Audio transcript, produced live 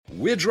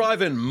We're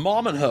driving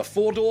Mom and her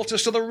 4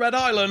 daughters to the Red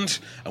Island,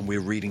 and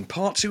we're reading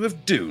part 2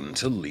 of Dune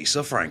to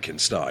Lisa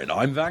Frankenstein.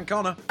 I'm Van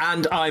Connor.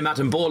 And I'm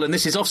Adam Ball, and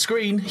this is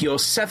Offscreen, your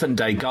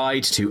 7-day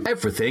guide to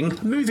everything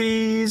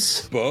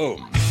movies.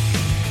 Boom.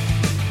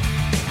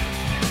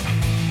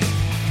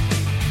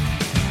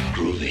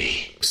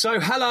 So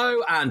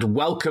hello and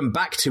welcome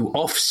back to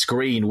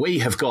Offscreen. We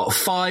have got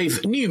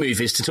 5 new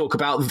movies to talk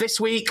about this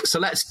week, so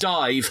let's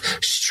dive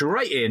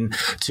straight in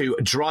to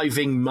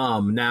Driving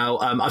Mum. Now,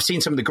 I've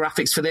seen some of the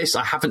graphics for this.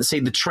 I haven't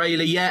seen the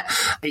trailer yet.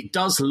 It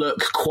does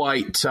look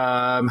quite,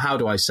 how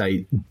do I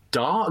say,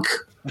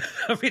 dark?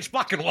 It's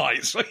black and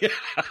white, so yeah,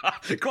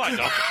 quite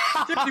dark.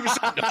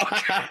 50%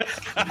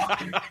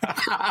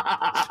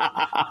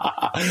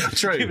 dark.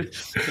 True.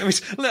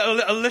 It's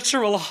a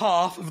literal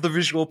half of the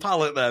visual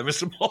palette there,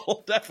 Mr.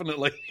 Ball,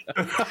 definitely.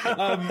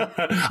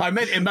 I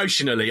meant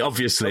emotionally,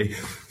 obviously.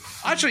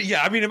 Actually,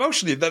 yeah, I mean,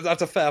 emotionally,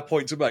 that's a fair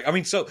point to make. I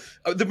mean, so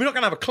we're not going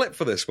to have a clip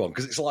for this one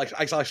because it's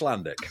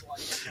Icelandic.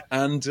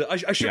 And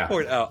I should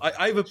point out,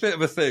 I have a bit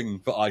of a thing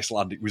for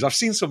Icelandic movies. I've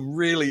seen some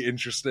really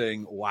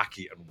interesting,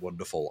 wacky, and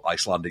wonderful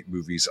Icelandic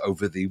movies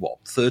over the,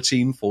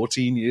 13,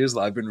 14 years that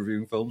I've been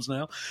reviewing films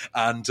now.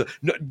 And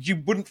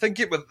you wouldn't think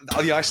it, but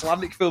the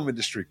Icelandic film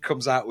industry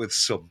comes out with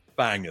some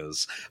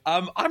bangers.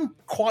 I'm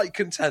quite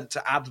content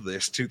to add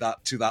this to that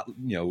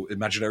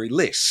imaginary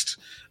list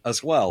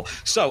as well.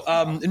 So,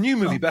 a new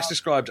movie best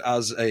described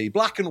as a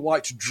black and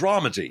white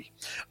dramedy,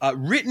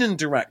 written and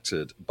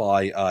directed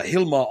by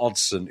Hilmar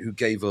Oddsson, who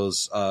gave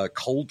us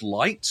Cold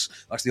Light.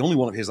 That's the only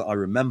one of his that I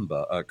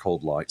remember,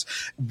 Cold Light.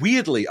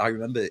 Weirdly, I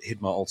remember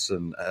Hilmar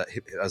Oddsson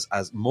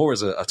as more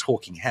as a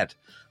talking head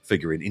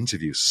figure in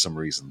interviews for some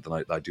reason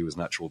than I do as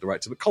an actual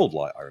director, but Cold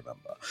Light I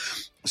remember.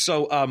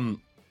 So,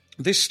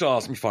 this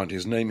stars, let me find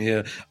his name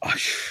here.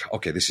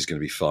 Okay, this is going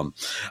to be fun.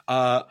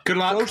 Good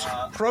luck.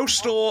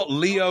 Prostor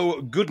Leo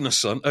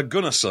Gunnarsson,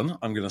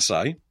 I'm going to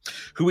say,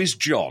 who is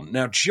John.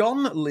 Now,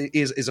 John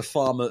is a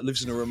farmer,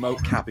 lives in a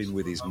remote cabin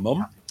with his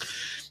mum,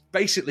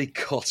 basically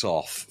cut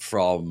off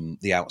from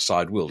the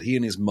outside world. He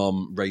and his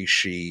mum raise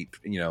sheep,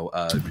 is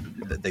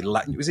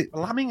it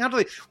lambing? What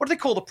do they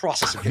call the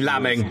process of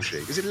lambing?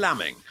 Sheep? Is it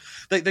lambing?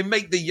 They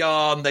make the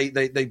yarn,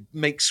 they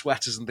make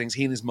sweaters and things.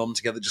 He and his mum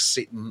together just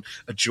sit in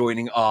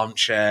adjoining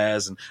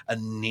armchairs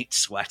and knit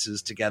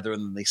sweaters together,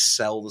 and then they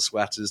sell the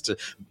sweaters to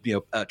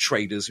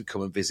traders who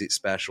come and visit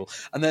special.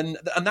 And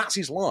that's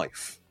his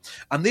life.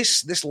 And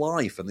this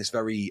life and this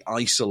very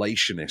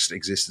isolationist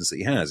existence that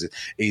he has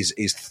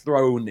is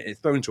thrown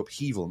into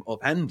upheaval and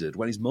upended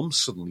when his mum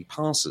suddenly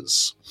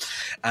passes.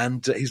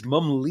 And his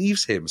mum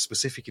leaves him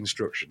specific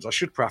instructions. I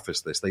should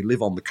preface this. They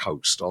live on the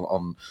coast,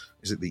 on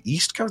is it the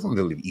East Coast? I think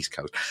they live East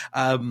Coast.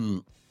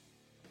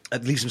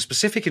 It leaves him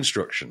specific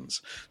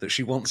instructions that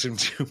she wants him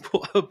to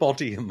put her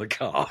body in the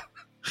car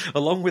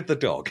along with the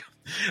dog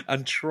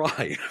and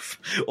drive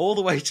all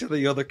the way to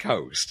the other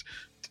coast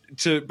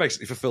to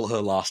basically fulfill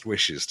her last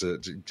wishes to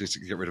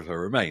get rid of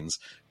her remains,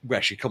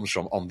 where she comes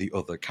from on the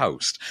other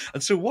coast.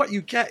 And so what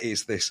you get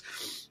is this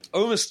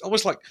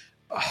almost like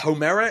a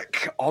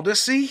Homeric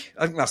Odyssey.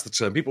 I think that's the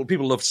term.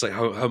 People love to say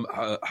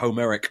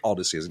Homeric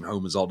Odyssey, as in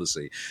Homer's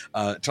Odyssey,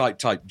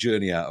 type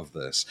journey out of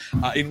this,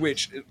 in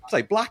which,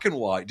 say, black and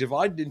white,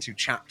 divided into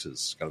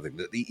chapters, kind of thing.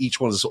 That each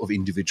one is a sort of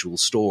individual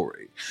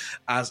story.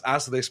 As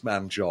this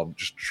man John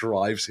just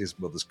drives his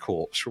mother's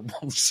corpse from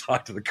one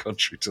side of the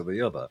country to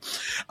the other,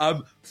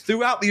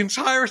 throughout the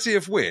entirety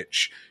of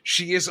which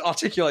she is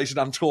articulated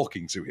and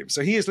talking to him.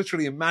 So he is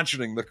literally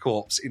imagining the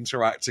corpse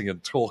interacting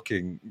and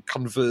talking,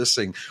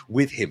 conversing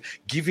with him,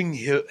 giving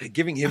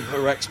him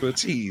her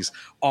expertise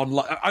on.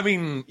 I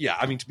mean,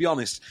 to be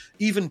honest,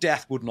 even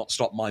death would not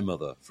stop my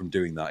mother from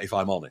doing that, if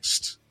I'm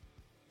honest.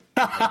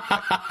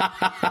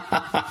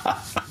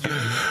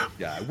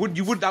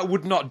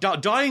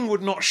 Dying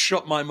would not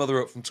shut my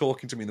mother up from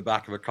talking to me in the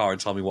back of a car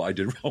and tell me what I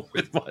did wrong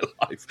with my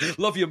life.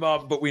 Love you,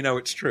 Mum, but we know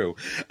it's true.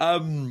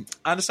 And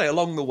I say,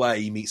 along the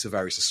way, he meets a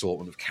various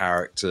assortment of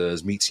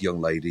characters, meets a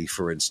young lady,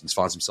 for instance,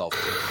 finds himself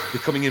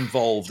becoming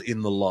involved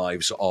in the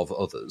lives of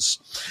others.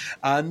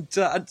 And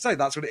I'd say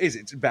that's what it is.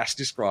 It's best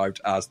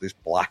described as this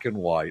black and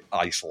white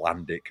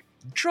Icelandic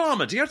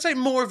dramedy. I'd say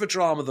more of a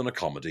drama than a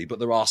comedy, but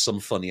there are some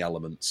funny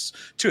elements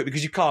to it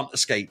because you can't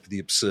escape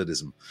the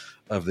absurdism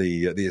of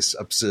this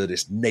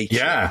absurdist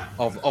nature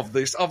of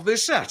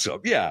this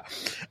setup. Yeah,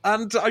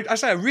 and I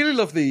say I really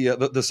love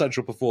the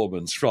central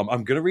performance from,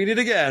 I'm going to read it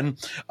again,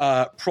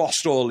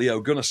 Prostor Leo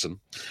Gunnarsson,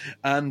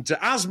 and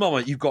as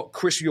Mama you've got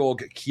Chris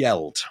Jorg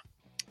Kjeld.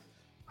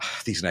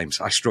 These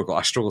names, I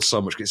struggle so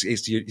much.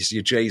 It's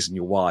your J's and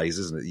your Y's,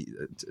 isn't it?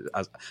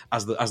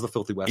 As the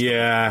filthy West,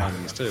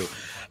 these too.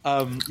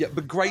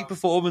 But great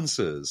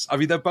performances. I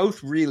mean, they're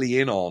both really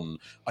in on,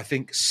 I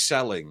think,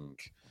 selling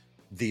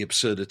the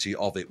absurdity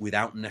of it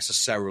without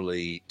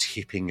necessarily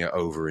tipping it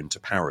over into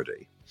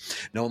parody.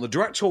 Now, on the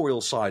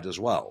directorial side as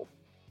well,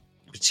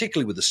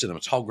 particularly with the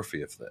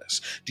cinematography of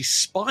this,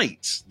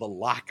 despite the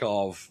lack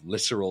of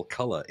literal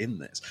colour in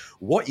this,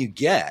 what you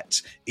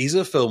get is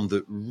a film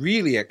that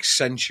really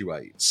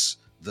accentuates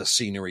the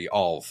scenery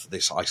of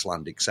this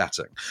Icelandic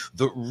setting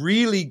that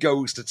really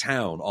goes to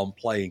town on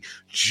playing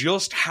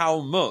just how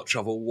much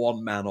of a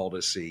one-man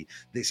odyssey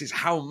this is,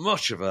 how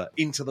much of a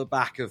into the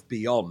back of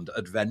beyond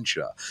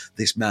adventure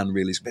this man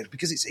really is,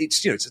 because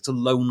it's a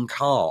lone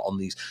car on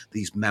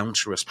these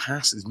mountain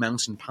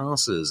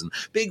passes and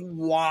big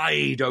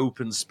wide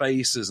open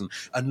spaces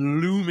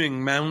and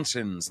looming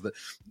mountains that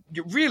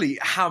you really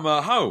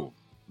hammer home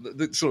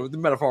the sort of the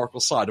metaphorical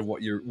side of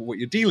what you're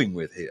dealing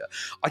with here.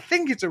 I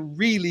think it's a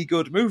really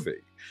good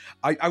movie.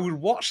 I would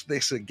watch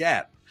this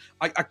again.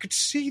 I could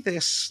see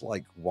this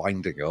like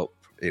winding up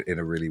in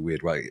a really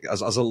weird way,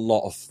 as a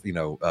lot of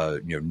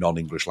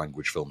non-English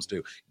language films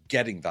do,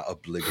 getting that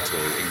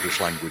obligatory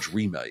English language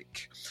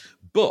remake.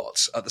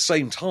 But at the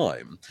same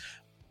time,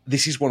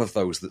 this is one of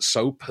those that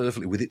so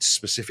perfectly, with its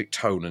specific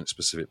tone and its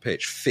specific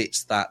pitch,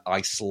 fits that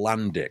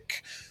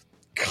Icelandic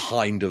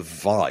kind of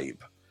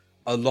vibe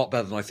a lot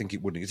better than I think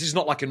it would. This is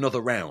not like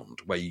Another Round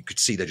where you could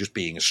see there just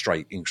being a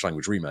straight English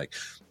language remake.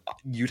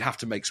 You'd have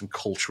to make some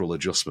cultural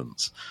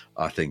adjustments,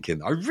 I think.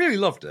 I really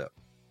loved it.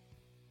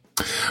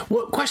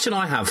 Well, question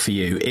I have for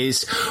you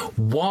is,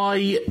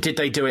 why did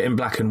they do it in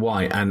black and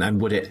white,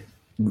 and would it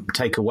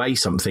take away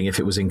something if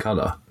it was in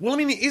colour? Well, I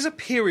mean, it is a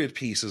period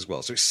piece as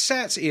well. So it's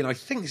set in, I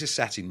think this is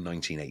set in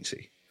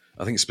 1980.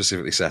 I think it's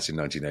specifically set in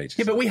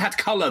 1980. Yeah, but we had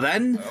colour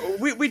then.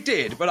 We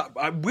did, but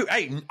I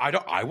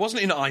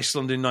wasn't in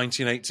Iceland in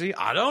 1980.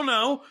 I don't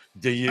know.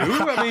 Do you?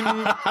 I mean,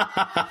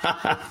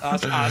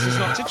 as is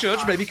not to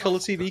judge. Maybe colour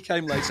TV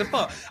came later,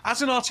 but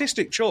as an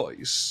artistic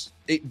choice,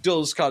 it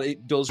does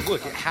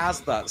work. It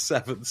has that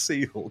seventh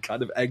seal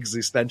kind of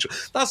existential.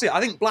 That's it. I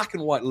think black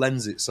and white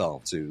lends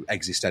itself to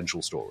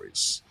existential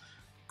stories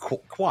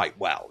quite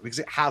well, because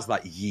it has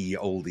that ye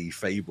olde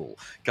fable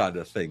kind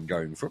of thing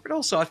going for it. But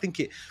also, I think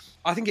it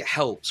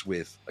helps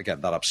with,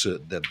 again, that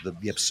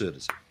the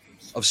absurdity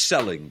of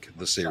selling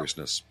the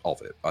seriousness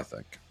of it, I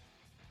think.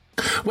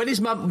 When his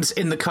mum's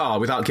in the car,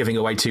 without giving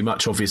away too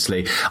much,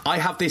 obviously, I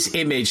have this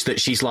image that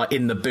she's like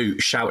in the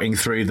boot shouting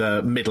through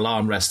the middle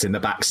armrest in the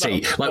back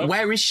seat.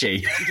 Where is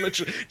she?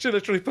 She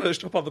literally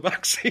perched up on the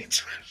back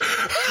seat.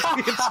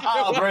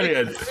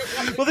 Brilliant.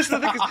 Well, this is the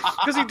thing,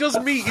 because he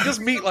does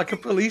meet like a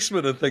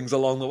policeman and things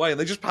along the way, and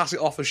they just pass it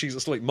off as she's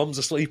asleep. Mum's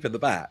asleep in the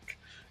back.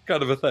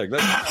 Kind of a thing.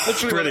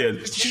 That's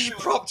brilliant. She's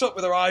propped up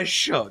with her eyes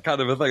shut, kind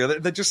of a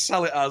thing. They just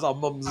sell it as our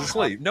mum's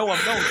asleep. No one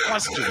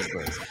questions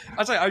this.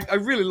 I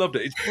really loved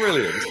it. It's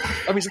brilliant.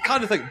 I mean, it's the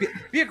kind of thing.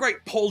 Be a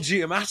great Paul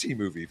Giamatti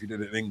movie if you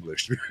did it in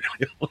English, to be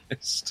really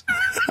honest.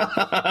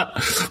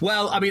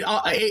 Well, I mean,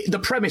 the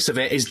premise of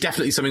it is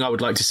definitely something I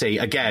would like to see.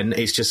 Again,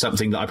 it's just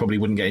something that I probably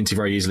wouldn't get into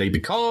very easily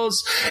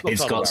because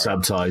it's got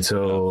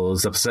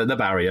subtitles. Yeah. The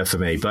barrier for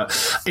me. But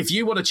if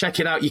you want to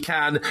check it out, you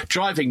can.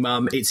 Driving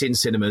Mum, it's in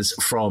cinemas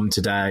from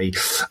today.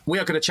 We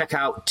are going to check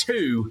out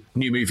 2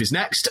 new movies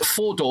next,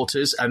 Four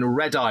Daughters and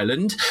Red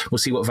Island. We'll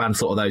see what Van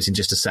thought of those in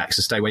just a sec,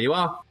 so stay where you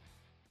are.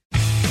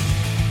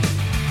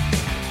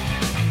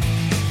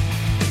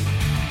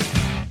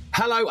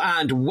 Hello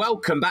and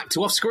welcome back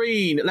to Off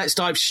Screen. Let's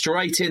dive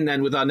straight in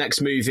then with our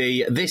next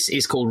movie. This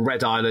is called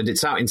Red Island.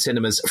 It's out in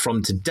cinemas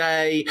from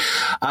today.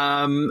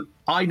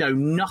 I know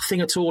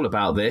nothing at all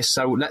about this,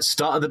 so let's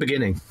start at the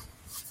beginning.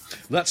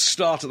 Let's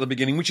start at the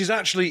beginning, which is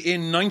actually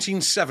in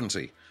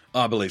 1970.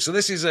 I believe so.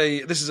 This is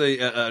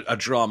a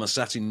drama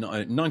set in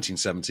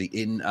 1970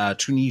 in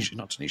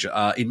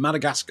in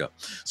Madagascar.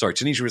 Sorry,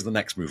 Tunisia is the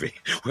next movie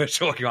we're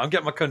talking about. I'm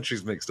getting my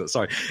countries mixed up.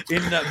 Sorry,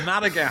 in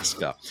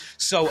Madagascar.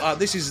 So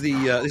this is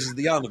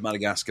the island of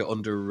Madagascar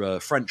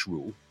under French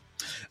rule.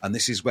 And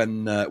this is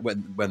when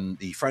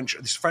the French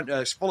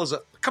follows a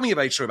coming of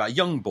age story about a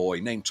young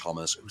boy named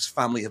Thomas whose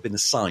family have been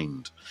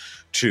assigned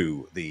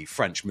to the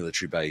French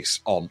military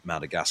base on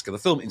Madagascar. The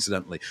film,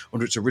 incidentally,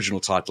 under its original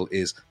title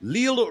is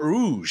L'Île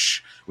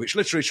Rouge, which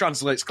literally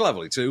translates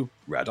cleverly to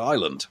Red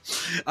Island.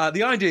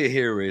 The idea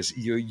here is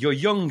your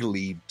young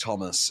lead,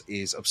 Thomas,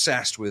 is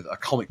obsessed with a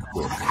comic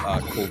book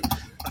called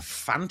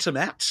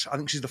Phantomette. I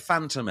think she's the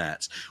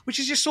Phantomette, which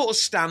is your sort of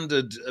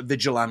standard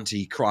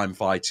vigilante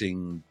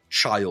crime-fighting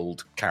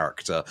child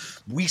character.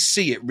 We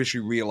see it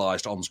literally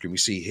realised on screen. We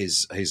see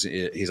his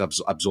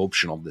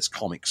absorption of this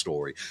comic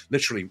story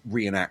literally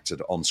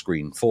reenacted on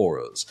screen for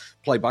us,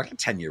 played by a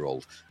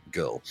 10-year-old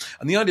girl.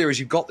 And the idea is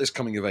you've got this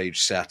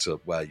coming-of-age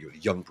setup where you're a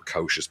young,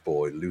 precocious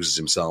boy, loses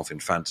himself in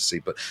fantasy,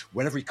 but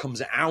whenever he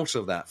comes out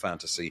of that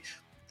fantasy,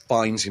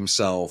 finds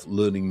himself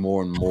learning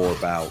more and more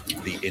about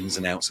the ins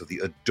and outs of the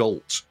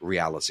adult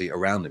reality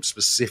around him,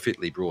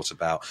 specifically brought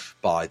about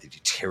by the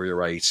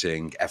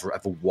deteriorating,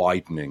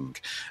 ever-widening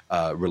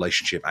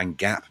relationship and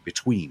gap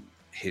between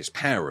his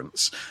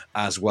parents,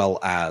 as well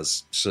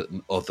as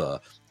certain other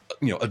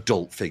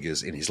adult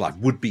figures in his life,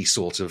 would be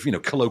sort of,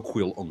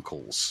 colloquial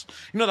uncles.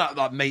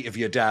 That mate of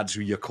your dad's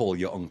who you call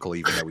your uncle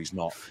even though he's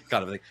not,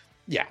 kind of thing.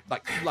 Yeah,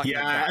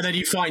 and then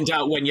you find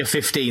out when you're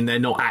 15 they're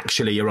not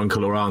actually your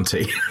uncle or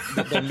auntie.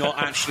 They're not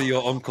actually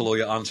your uncle or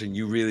your auntie, and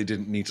you really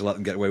didn't need to let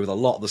them get away with a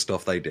lot of the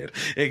stuff they did.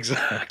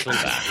 Exactly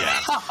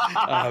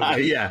that,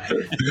 yeah.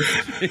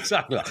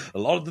 Exactly that. A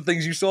lot of the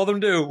things you saw them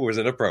do was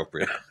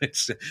inappropriate.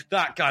 It's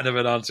that kind of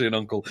an auntie and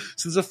uncle.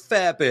 So there's a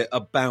fair bit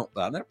about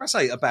that. And I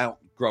say about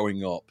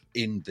growing up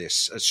in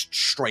this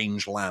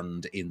strange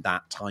land in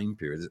that time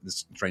period,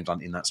 this strange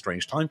land in that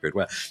strange time period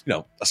where,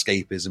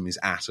 escapism is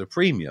at a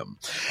premium.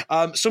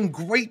 Some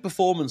great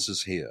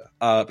performances here,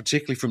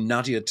 particularly from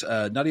Nadia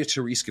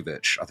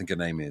Tereskevich, I think her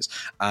name is,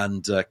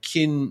 and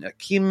Kim,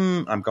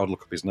 I've got to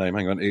look up his name,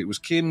 hang on, it was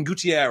Kim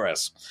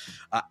Gutierrez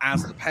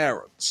as the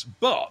parents.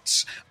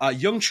 But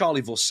young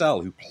Charlie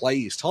Vorcel, who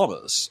plays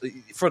Thomas,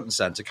 front and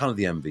centre, kind of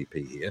the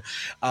MVP here,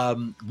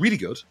 really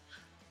good,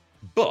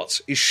 but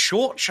is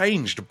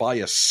shortchanged by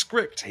a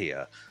script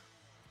here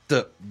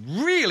that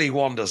really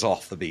wanders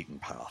off the beaten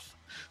path.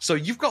 So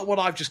you've got what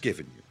I've just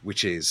given you,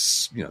 which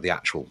is, the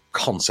actual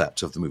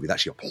concept of the movie.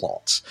 That's your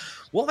plot.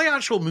 What the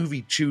actual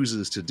movie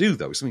chooses to do,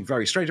 though, is something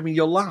very strange. I mean,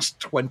 your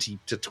last 20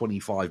 to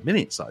 25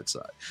 minutes, I'd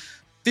say,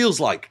 feels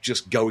like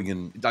just going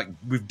and,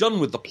 we've done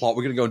with the plot,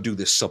 we're going to go and do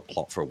this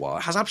subplot for a while.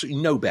 It has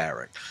absolutely no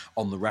bearing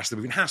on the rest of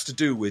the movie. It has to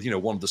do with,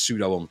 one of the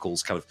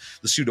pseudo-uncle's,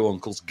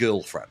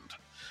 girlfriend,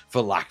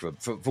 for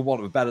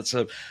want of a better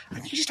term. And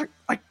you're just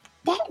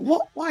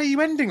what? Why are you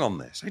ending on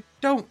this? I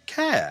don't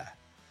care.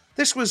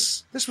 This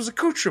was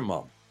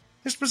accoutrement.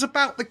 This was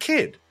about the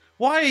kid.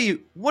 What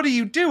are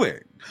you doing?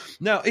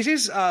 Now, it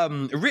is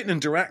written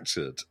and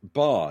directed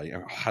by,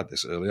 I had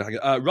this earlier,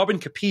 Robin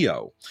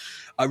Capillo.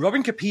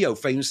 Robin Capillo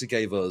famously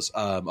gave us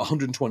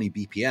 120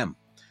 BPM,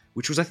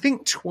 which was, I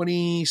think,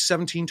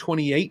 2017,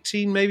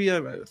 2018, maybe.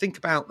 Think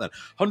about that.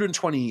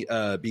 120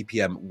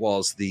 BPM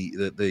was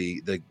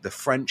the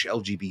French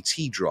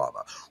LGBT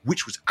drama,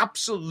 which was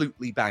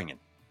absolutely banging.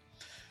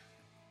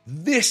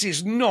 This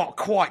is not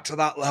quite to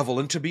that level.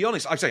 And to be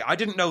honest, I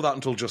didn't know that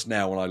until just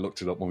now when I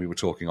looked it up when we were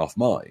talking off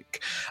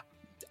mic.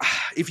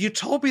 If you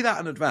told me that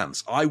in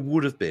advance, I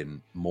would have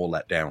been more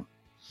let down,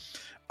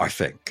 I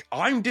think.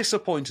 I'm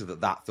disappointed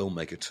that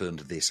filmmaker turned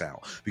this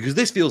out, because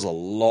this feels a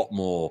lot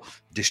more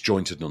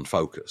disjointed and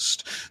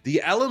unfocused.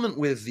 The element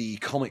with the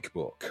comic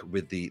book,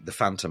 with the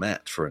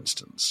Phantomette, for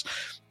instance,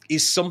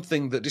 is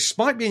something that,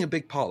 despite being a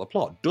big part of the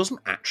plot, doesn't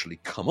actually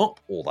come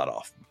up all that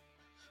often.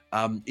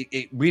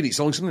 It really,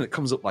 it's only something that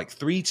comes up like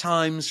 3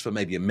 times for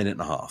maybe a minute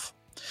and a half,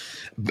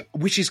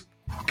 which is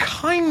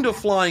kind of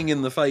flying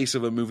in the face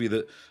of a movie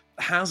that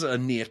has a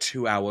near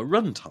 2-hour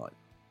runtime.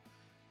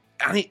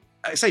 And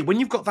I say, when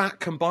you've got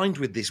that combined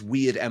with this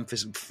weird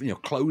emphasis,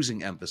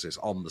 closing emphasis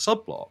on the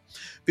subplot,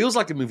 feels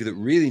like a movie that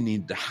really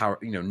needed to,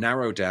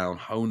 narrow down,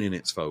 hone in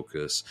its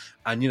focus,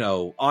 and,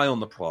 eye on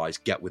the prize,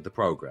 get with the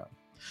program.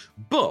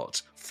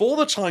 But for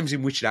the times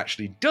in which it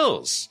actually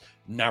does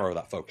narrow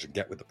that focus and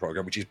get with the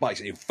program, which is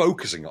basically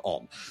focusing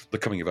on the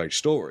coming of age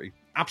story,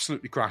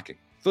 absolutely cracking.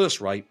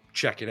 First rate,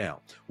 check it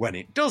out. When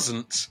it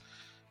doesn't,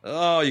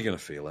 you're going to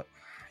feel it.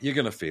 You're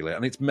going to feel it.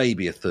 And it's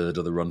maybe a third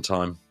of the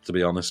runtime, to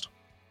be honest.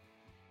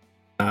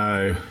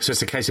 Oh, so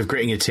it's a case of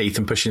gritting your teeth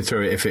and pushing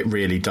through it if it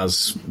really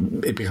does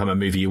become a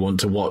movie you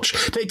want to watch.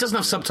 It doesn't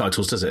have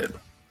subtitles, does it?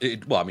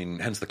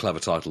 Hence the clever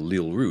title,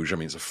 L'Île Rouge.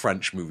 It's a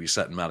French movie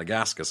set in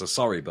Madagascar, so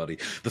sorry, buddy.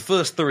 The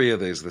first 3 of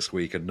these this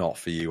week are not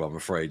for you, I'm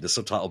afraid. The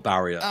subtitle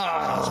barrier.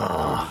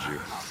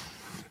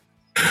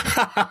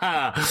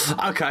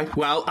 Okay,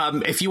 well,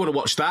 if you want to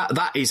watch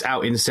that is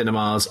out in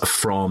cinemas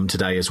from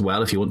today as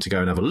well, if you want to go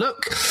and have a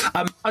look.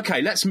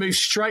 Okay, let's move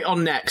straight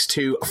on next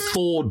to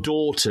Four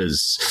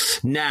Daughters.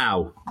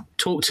 Now,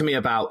 talk to me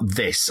about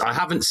this. I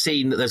haven't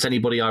seen that there's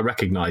anybody I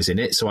recognise in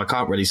it, so I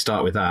can't really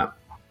start with that.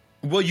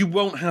 Well, you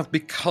won't have,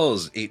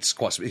 because it's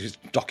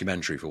a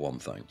documentary, for one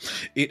thing.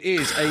 It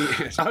is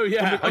a... Oh,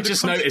 yeah, I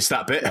just noticed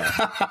that bit.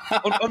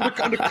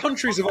 under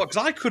countries of... Because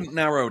I couldn't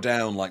narrow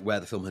down where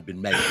the film had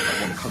been made,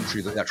 what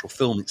country the actual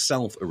film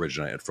itself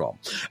originated from.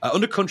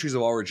 Under countries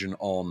of origin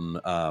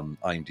on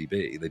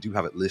IMDb, they do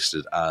have it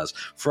listed as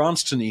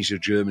France, Tunisia,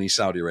 Germany,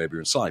 Saudi Arabia,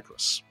 and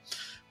Cyprus,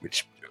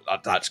 which...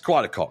 That's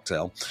quite a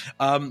cocktail.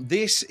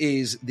 This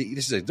is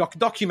a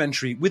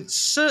documentary with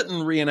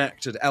certain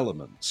reenacted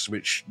elements,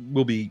 which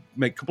will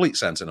make complete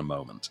sense in a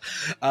moment.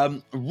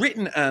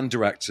 Written and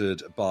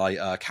directed by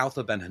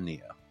Kauthar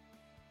Ben-Hania.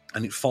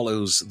 And it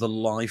follows the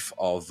life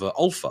of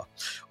Ulfa.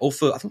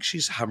 Ulfa, I think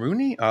she's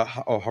Haruni?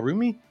 Or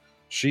Harumi?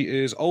 She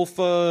is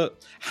Ulfa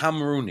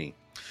Hamrouni.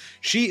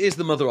 She is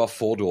the mother of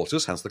 4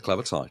 daughters, hence the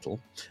clever title,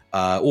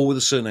 or with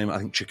a surname, I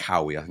think,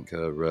 Chikawi. I think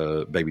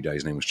her baby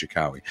daddy's name was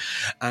Chikawi.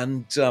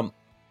 And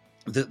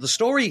The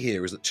story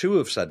here is that two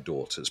of said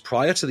daughters,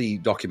 prior to the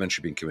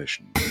documentary being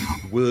commissioned,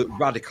 were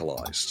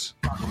radicalized,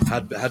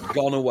 had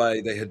gone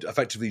away. They had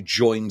effectively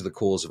joined the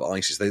cause of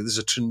ISIS. There's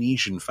a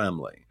Tunisian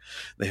family.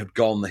 They had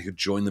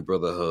joined the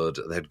Brotherhood.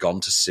 They had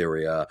gone to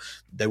Syria.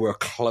 They were a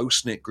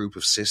close-knit group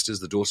of sisters.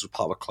 The daughters were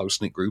part of a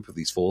close-knit group of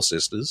these four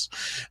sisters.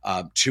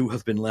 Two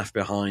have been left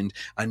behind.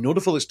 In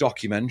order for this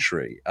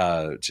documentary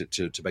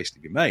to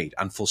basically be made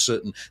and for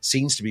certain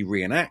scenes to be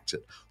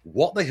reenacted,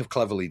 what they have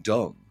cleverly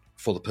done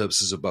for the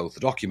purposes of both the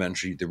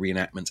documentary, the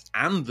reenactment,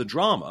 and the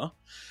drama,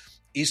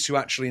 is to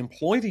actually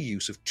employ the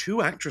use of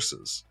two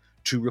actresses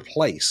to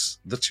replace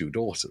the two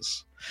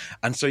daughters.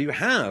 And so you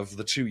have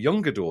the two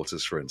younger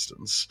daughters, for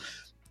instance,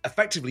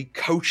 effectively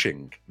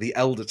coaching the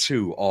elder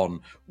two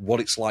on what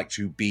it's like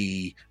to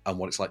be and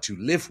what it's like to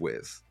live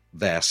with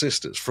their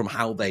sisters from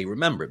how they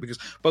remember it, because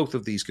both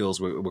of these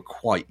girls were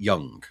quite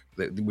young.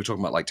 We're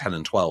talking about like 10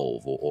 and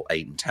 12 or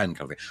 8 and 10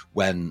 kind of thing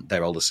when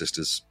their older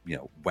sisters,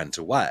 went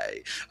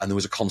away. And there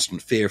was a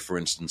constant fear, for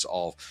instance,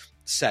 of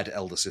said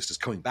elder sisters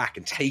coming back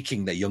and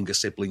taking their younger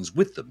siblings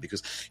with them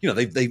because,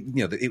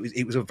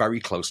 it was a very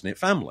close-knit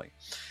family.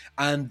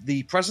 And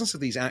the presence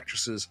of these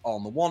actresses,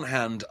 on the one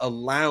hand,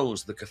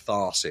 allows the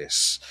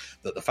catharsis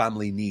that the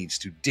family needs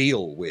to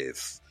deal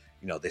with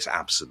this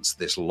absence,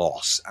 this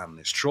loss, and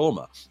this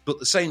trauma, but at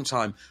the same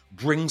time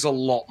brings a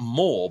lot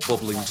more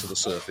bubbling to the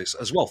surface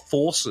as well,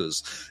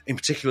 forces, in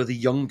particular, the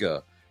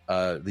younger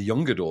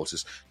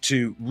daughters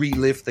to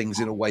relive things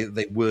in a way that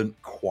they weren't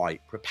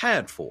quite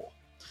prepared for.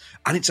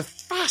 And it's a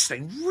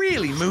fascinating,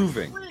 really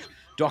moving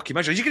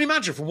documentary. As you can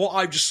imagine from what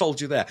I've just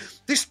sold you there,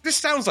 this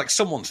sounds like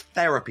someone's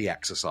therapy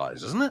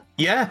exercise, doesn't it?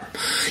 Yeah.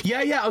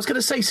 I was going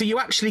to say, so you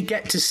actually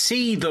get to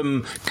see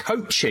them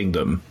coaching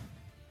them.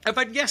 In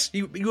fact, yes,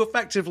 you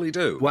effectively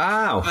do.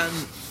 Wow.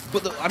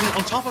 But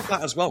on top of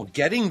that as well,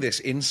 getting this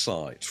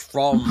insight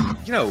from,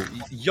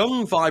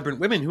 young, vibrant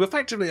women who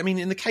effectively,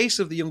 in the case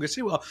of the younger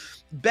two, are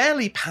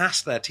barely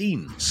past their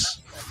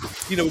teens.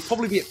 Would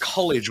probably be at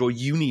college or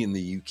uni in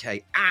the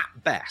UK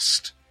at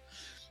best.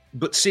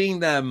 But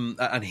seeing them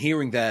and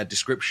hearing their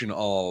description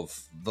of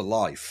the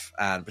life,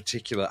 and in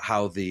particular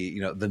how the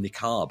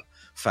niqab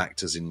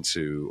factors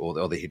into,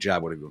 or the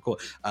hijab, whatever you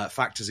want to call it,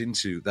 factors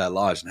into their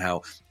lives, and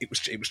how it was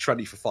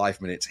trendy for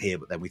 5 minutes here,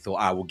 but then we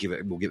thought, we'll give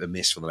it a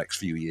miss for the next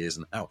few years,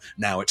 and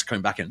now it's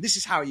coming back in. This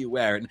is how you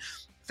wear it, and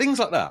things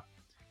like that.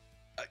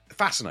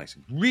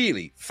 Fascinating,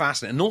 really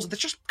fascinating, and also they're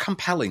just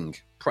compelling.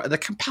 They're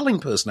compelling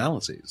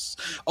personalities.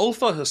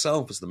 Ulfa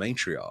herself as the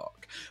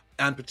matriarch,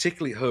 and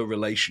particularly her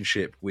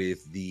relationship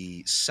with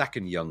the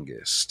second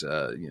youngest,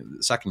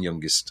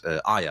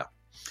 Aya.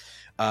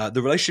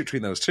 The relationship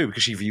between those two,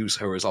 because she views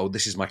her as,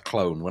 this is my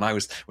clone. When I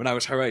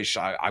was her age,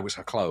 I was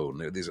her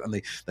clone.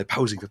 And they're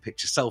posing for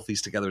picture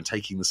selfies together and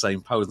taking the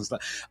same pose and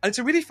stuff. And it's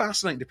a really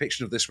fascinating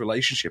depiction of this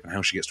relationship and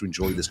how she gets to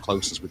enjoy this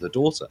closeness with her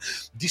daughter,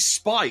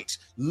 despite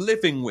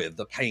living with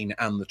the pain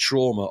and the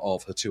trauma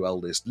of her two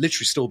eldest,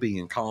 literally still being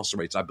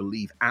incarcerated, I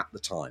believe, at the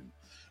time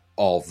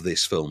of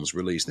this film's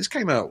release. This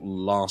came out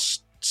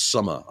last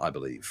summer, I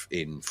believe,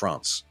 in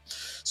France.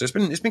 So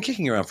it's been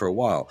kicking around for a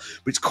while.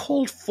 But it's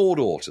called Four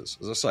Daughters,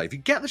 as I say. If you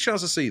get the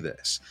chance to see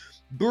this,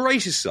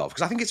 brace yourself,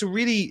 because I think it's a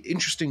really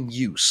interesting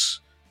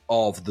use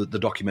of the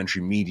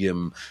documentary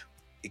medium,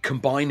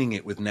 combining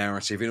it with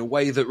narrative in a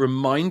way that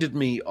reminded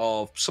me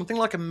of something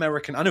like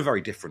American, I know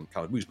very different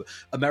kind of movies, but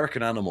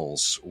American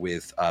Animals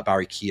with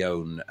Barry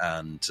Keoghan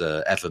and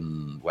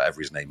Evan,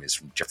 whatever his name is,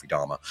 from Jeffrey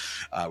Dahmer.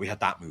 We had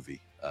that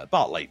movie,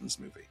 Bart Layton's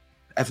movie.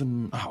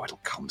 It'll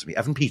come to me.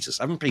 Evan Peters,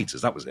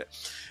 that was it.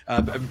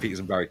 Evan Peters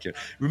and Barry Keoghan.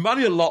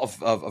 Reminded me a lot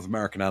of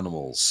American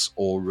Animals,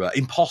 or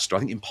Imposter. I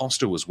think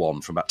Imposter was one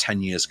from about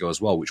 10 years ago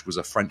as well, which was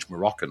a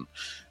French-Moroccan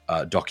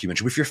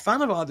documentary. If you're a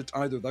fan of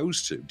either of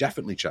those two,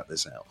 definitely check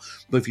this out.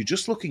 But if you're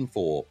just looking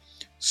for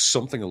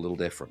something a little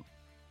different,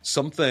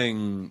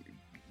 something,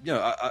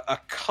 a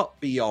cut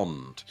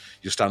beyond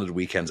your standard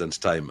weekend's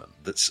entertainment,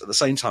 that's at the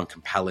same time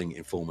compelling,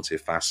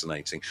 informative,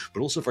 fascinating, but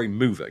also very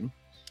moving,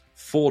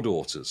 Four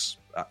Daughters.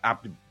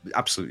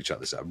 Absolutely check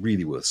this out.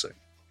 Really worth seeing.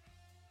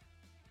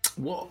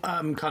 What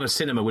kind of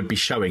cinema would be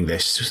showing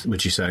this,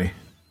 would you say?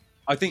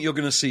 I think you're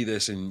going to see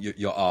this in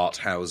your art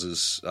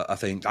houses. I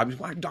think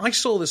I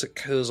saw this at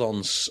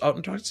Curzon.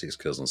 Did I see this at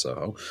Curzon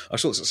Soho? I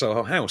saw this at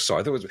Soho House.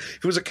 Sorry, if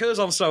it was at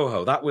Curzon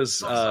Soho, that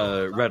was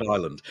Red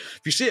Island.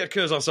 If you see it at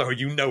Curzon Soho,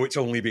 you know it's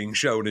only being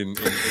shown in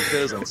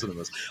Curzon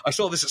cinemas. I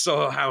saw this at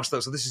Soho House, though,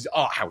 so this is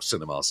art house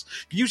cinemas.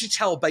 You usually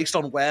tell based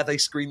on where they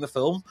screen the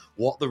film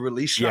what the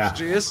release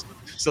strategy is.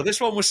 So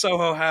this one was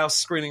Soho House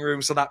screening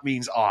room, so that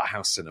means art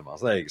house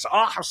cinemas. There you go. So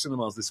art house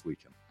cinemas this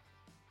weekend.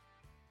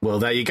 Well,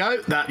 there you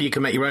go. That you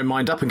can make your own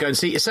mind up and go and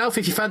see it yourself.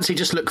 If you fancy,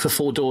 just look for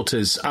Four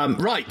Daughters.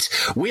 Right,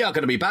 we are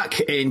going to be back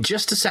in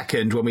just a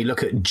second when we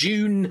look at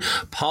Dune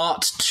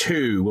Part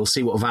 2. We'll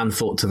see what Van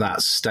thought to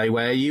that. Stay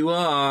where you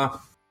are.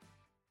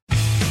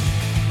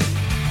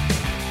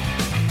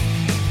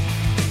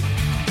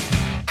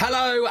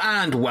 Hello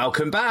and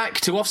welcome back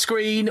to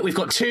Offscreen. We've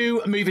got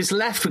 2 movies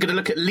left. We're going to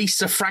look at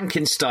Lisa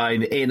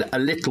Frankenstein in a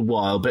little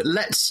while, but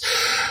let's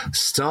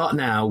start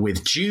now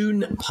with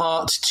Dune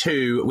Part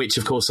 2, which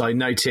of course I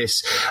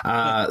notice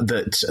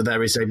that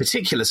there is a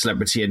particular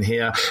celebrity in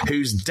here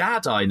whose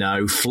dad I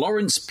know,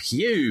 Florence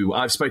Pugh.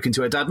 I've spoken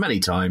to her dad many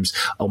times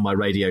on my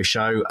radio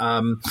show,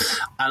 and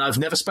I've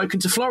never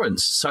spoken to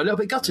Florence, so a little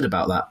bit gutted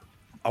about that.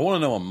 I want to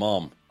know her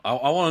mom. I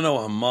want to know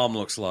what her mom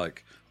looks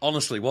like.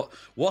 Honestly,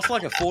 what's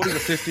like a 40 to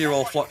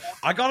 50-year-old Florence?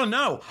 I gotta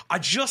know. I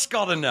just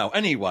gotta know.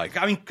 Anyway,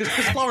 I mean, because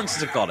Florence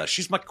is a goddess.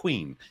 She's my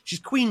queen. She's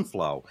Queen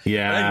Flo.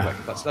 Yeah. But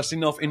anyway, that's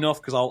enough.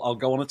 Because I'll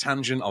go on a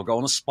tangent. I'll go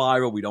on a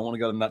spiral. We don't want to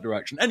go in that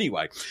direction.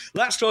 Anyway,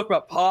 let's talk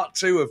about Part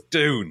 2 of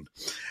Dune,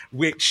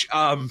 which,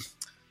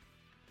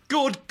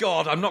 good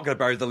God, I'm not going to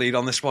bury the lead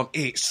on this one.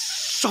 It's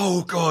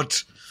so good.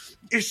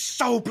 It's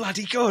so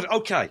bloody good.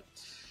 Okay.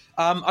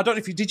 I don't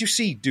know if did you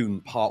see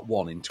Dune Part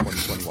 1 in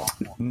 2021?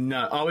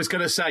 No, I was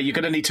going to say, you're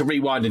going to need to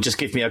rewind and just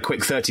give me a quick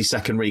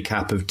 30-second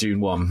recap of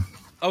Dune 1.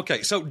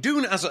 Okay, so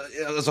Dune as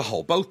a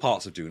whole, both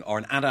parts of Dune are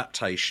an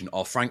adaptation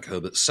of Frank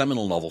Herbert's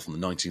seminal novel from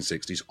the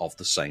 1960s of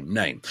the same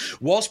name.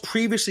 Was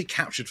previously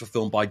captured for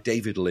film by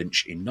David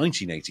Lynch in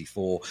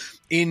 1984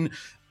 in...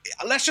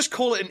 Let's just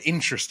call it an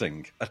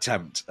interesting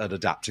attempt at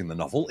adapting the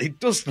novel. It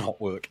does not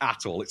work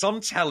at all. It's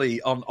on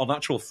telly, on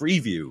actual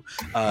Freeview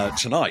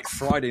tonight,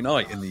 Friday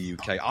night in the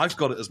UK. I've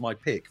got it as my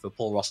pick for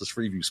Paul Ross's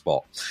Freeview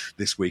spot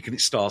this week, and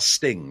it stars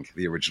Sting,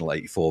 the original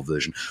 84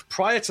 version.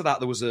 Prior to that,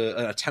 there was an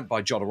attempt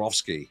by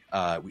Jodorowsky,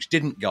 which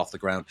didn't get off the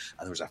ground,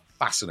 and there was a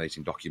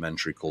fascinating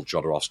documentary called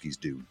Jodorowsky's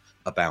Dune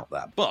about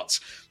that. But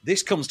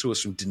this comes to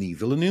us from Denis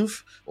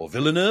Villeneuve, or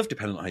Villeneuve,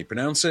 depending on how you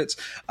pronounce it,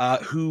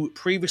 who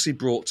previously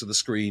brought to the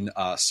screen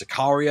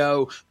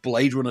Sicario,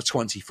 Blade Runner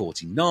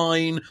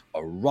 2049,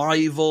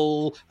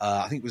 Arrival,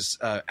 I think it was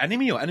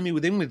Enemy or Enemy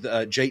Within with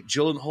Jake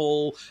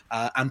Gyllenhaal,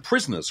 and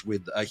Prisoners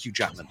with Hugh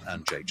Jackman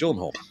and Jake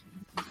Gyllenhaal.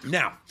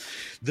 Now,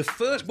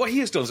 what he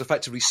has done is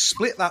effectively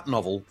split that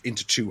novel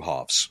into 2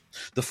 halves.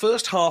 The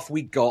first half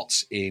we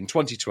got in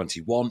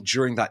 2021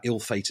 during that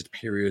ill-fated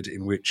period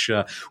in which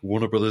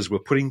Warner Brothers were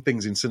putting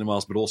things in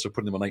cinemas but also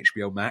putting them on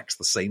HBO Max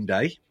the same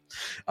day.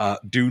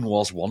 Dune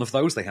was one of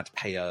those. They had to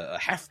pay a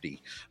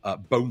hefty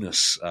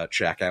bonus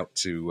check out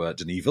to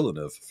Denis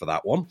Villeneuve for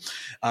that one.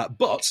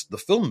 But the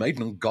film made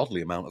an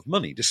ungodly amount of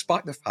money,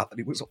 despite the fact that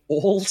it was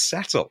all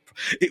set up.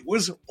 It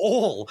was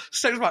all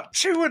set up about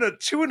 2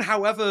 and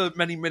however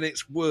many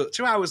minutes worth,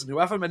 2 hours and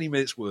however many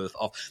minutes worth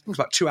of, I think it was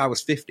about 2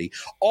 hours 50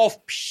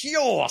 of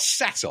pure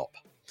setup.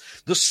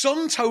 The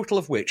sum total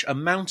of which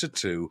amounted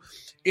to,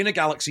 in a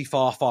galaxy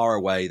far, far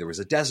away, there is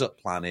a desert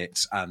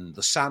planet, and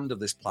the sand of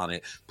this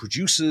planet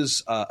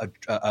produces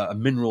a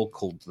mineral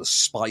called the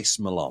spice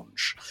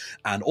melange.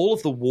 And all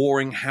of the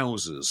warring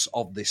houses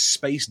of this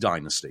space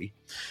dynasty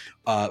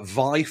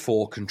vie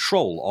for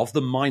control of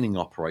the mining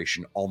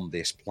operation on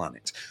this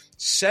planet.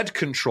 Said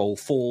control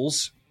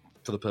falls,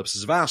 for the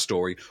purposes of our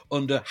story,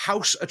 under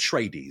House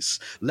Atreides,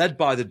 led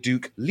by the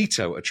Duke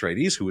Leto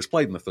Atreides, who was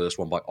played in the first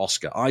one by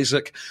Oscar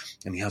Isaac,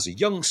 and he has a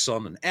young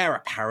son, an heir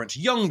apparent,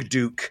 young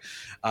Duke,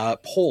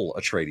 Paul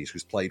Atreides,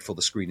 who's played for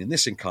the screen in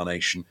this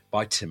incarnation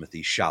by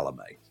Timothée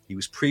Chalamet. He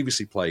was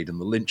previously played in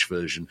the Lynch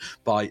version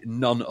by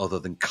none other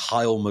than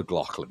Kyle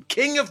MacLachlan,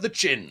 King of the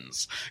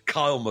Chins,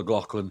 Kyle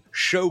MacLachlan,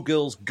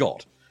 Showgirl's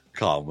God.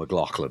 Kyle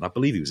MacLachlan. I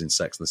believe he was in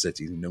Sex and the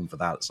City. He's known for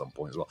that at some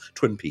point as well.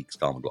 Twin Peaks,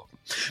 Kyle MacLachlan.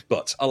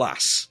 But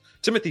alas,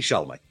 Timothée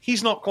Chalamet.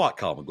 He's not quite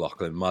Kyle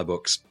MacLachlan in my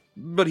books,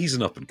 but he's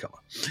an up-and-comer.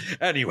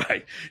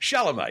 Anyway,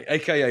 Chalamet,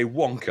 a.k.a.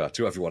 Wonka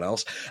to everyone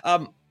else,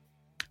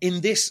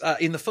 in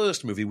the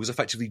first movie was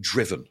effectively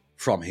driven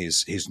from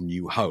his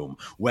new home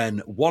when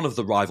one of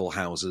the rival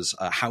houses,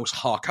 House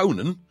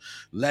Harkonnen,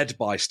 led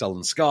by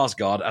Stellan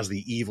Skarsgård as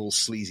the evil,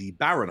 sleazy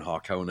Baron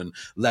Harkonnen,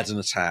 led an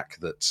attack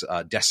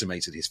that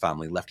decimated his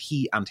family, left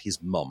he and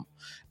his mum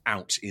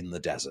out in the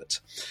desert.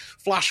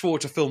 Flash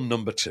forward to film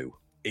number 2,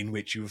 in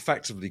which you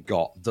effectively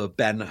got the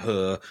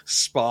Ben-Hur,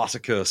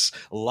 Spartacus,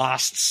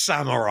 Last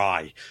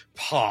Samurai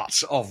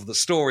part of the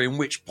story, in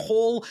which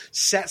Paul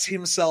sets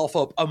himself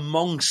up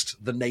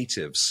amongst the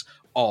natives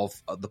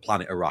of the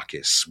planet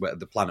Arrakis, where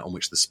the planet on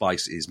which the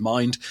spice is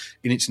mined.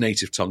 In its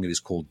native tongue, it is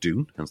called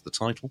Dune, hence the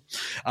title.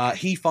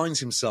 He finds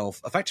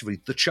himself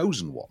effectively the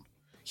chosen one.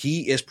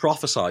 He is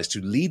prophesied to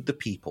lead the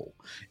people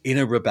in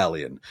a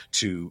rebellion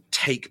to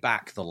take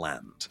back the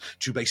land,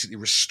 to basically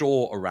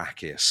restore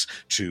Arrakis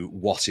to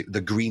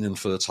the green and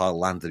fertile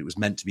land that it was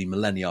meant to be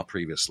millennia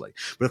previously.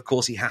 But of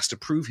course, he has to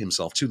prove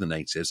himself to the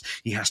natives.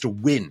 He has to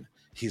win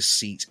his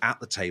seat at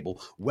the table,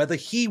 whether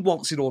he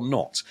wants it or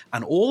not.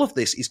 And all of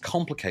this is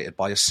complicated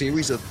by a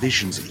series of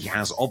visions that he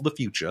has of the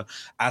future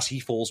as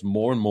he falls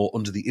more and more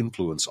under the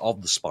influence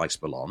of the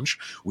spice melange,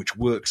 which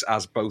works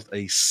as both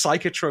a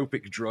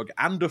psychotropic drug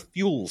and a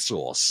fuel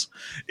source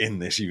in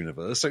this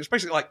universe. So it's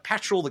basically like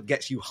petrol that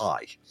gets you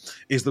high,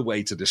 is the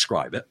way to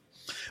describe it.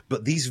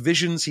 But these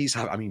visions he's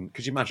having, I mean,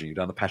 could you imagine you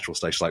down the petrol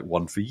station, like,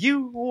 one for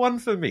you, one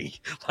for me,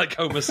 like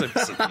Homer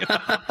Simpson, you know?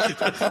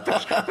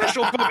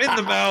 Petrol pump in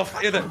the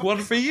mouth, one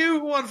for you,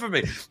 one for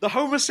me. The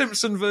Homer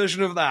Simpson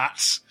version of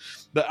that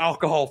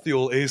alcohol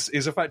fuel is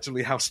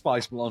effectively how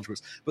spice melange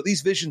works. But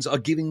these visions are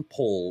giving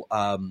Paul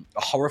a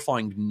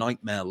horrifying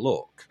nightmare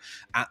look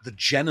at the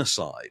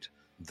genocide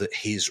that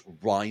his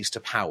rise to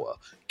power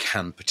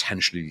can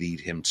potentially lead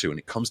him to. And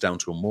it comes down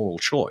to a moral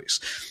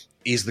choice.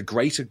 Is the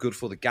greater good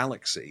for the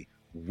galaxy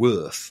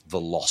worth the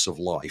loss of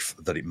life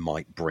that it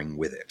might bring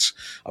with it?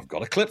 I've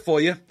got a clip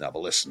for you. Have a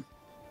listen.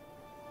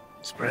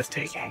 It's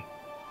breathtaking.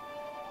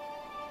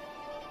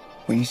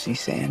 When you see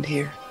sand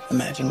here,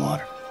 imagine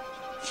water.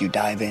 If you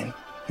dive in,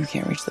 you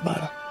can't reach the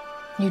bottom.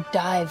 You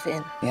dive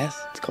in? Yes,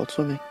 it's called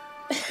swimming.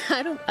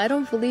 I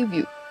don't believe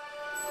you.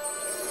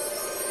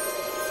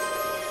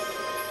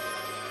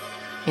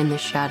 In the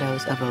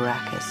shadows of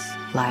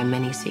Arrakis lie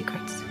many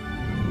secrets.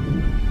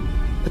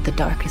 But the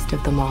darkest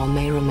of them all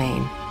may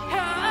remain.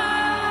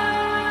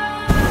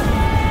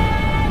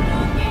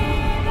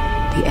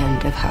 The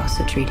end of House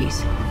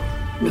Atreides.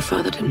 Your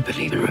father didn't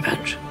believe in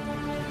revenge.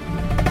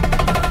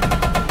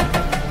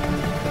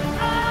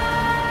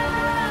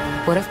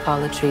 What if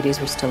Paul Atreides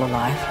were still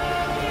alive?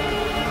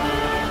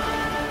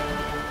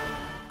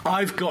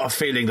 I've got a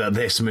feeling that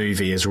this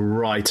movie is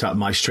right up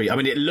my street. I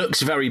mean, it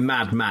looks very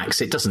Mad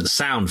Max. It doesn't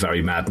sound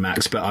very Mad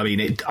Max, but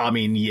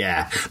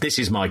yeah, this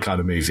is my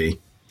kind of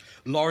movie.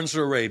 Lawrence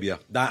of Arabia.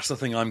 That's the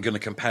thing I'm going to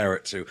compare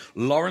it to.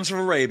 Lawrence of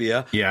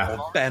Arabia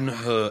or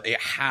Ben-Hur.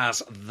 It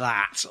has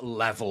that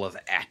level of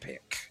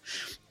epic.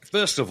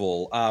 First of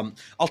all,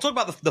 I'll talk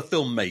about the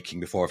filmmaking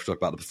before I talk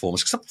about the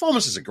performance, because the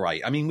performances are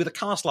great. I mean, with a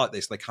cast like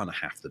this, they kind of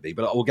have to be,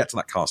 but we'll get to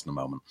that cast in a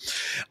moment.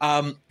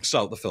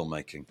 So, the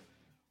filmmaking.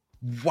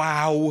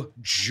 Wow,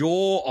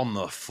 jaw on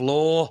the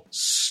floor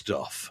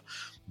stuff.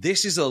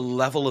 This is a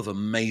level of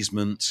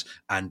amazement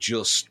and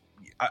just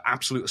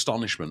absolute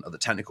astonishment at the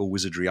technical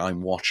wizardry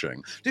I'm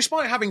watching,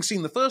 despite having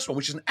seen the first one,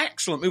 which is an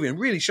excellent movie and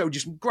really showed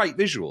you some great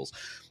visuals.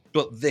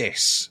 But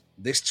this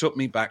took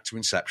me back to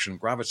Inception and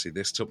Gravity.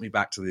 This took me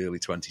back to the early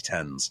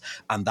 2010s.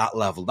 And that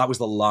level, that was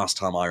the last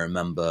time I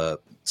remember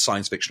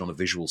science fiction on a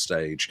visual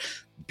stage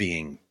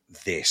being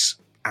this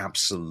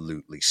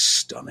absolutely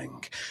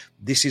stunning.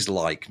 This is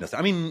like nothing.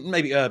 I mean,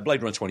 maybe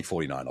Blade Runner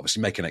 2049,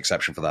 obviously, make an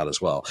exception for that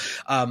as well.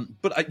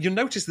 But you'll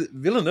notice that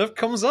Villeneuve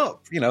comes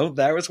up,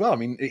 there as well. I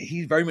mean,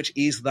 he very much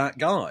is that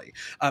guy.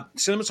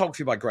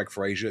 Cinematography by Greg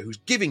Fraser, who's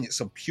giving it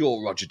some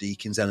pure Roger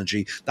Deakins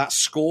energy. That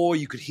score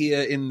you could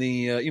hear in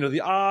the,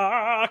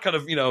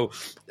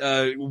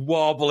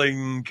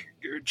 wobbling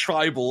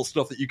tribal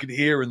stuff that you can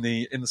hear in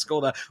the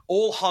score there.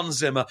 All Hans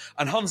Zimmer,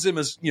 and Hans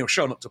Zimmer's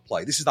shown up to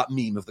play. This is that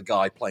meme of the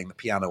guy playing the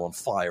piano on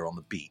fire on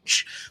the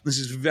beach. This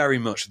is very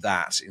much that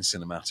in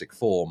cinematic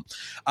form.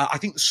 I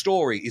think the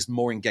story is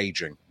more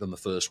engaging than the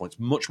first one. It's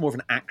much more of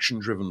an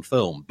action-driven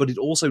film, but it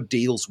also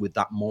deals with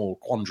that moral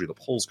quandary that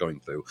Paul's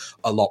going through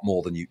a lot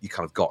more than you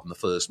kind of got in the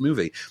first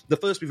movie. The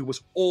first movie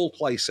was all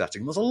place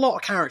setting. There's a lot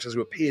of characters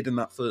who appeared in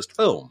that first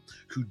film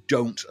who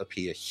don't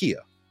appear here.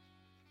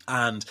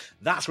 And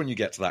that's when you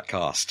get to that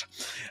cast.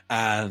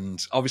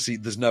 And obviously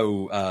there's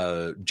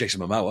no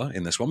Jason Momoa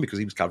in this one because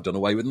he was kind of done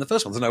away with in the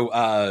first one. There's no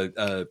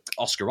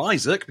Oscar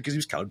Isaac because he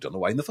was kind of done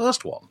away in the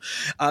first one.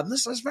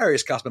 There's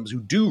various cast members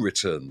who do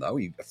return, though.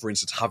 For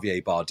instance,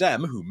 Javier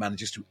Bardem, who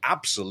manages to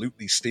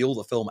absolutely steal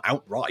the film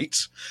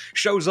outright,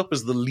 shows up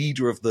as the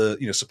leader of the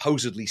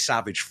supposedly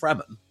savage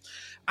Fremen.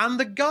 And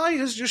the guy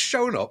has just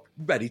shown up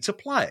ready to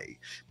play.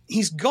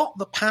 He's got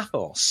the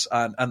pathos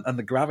and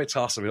the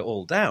gravitas of it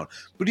all down,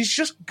 but he's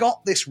just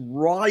got this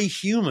wry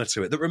humour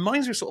to it that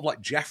reminds me of sort of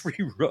like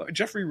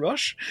Jeffrey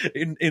Rush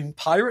in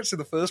Pirates, in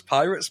the first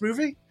Pirates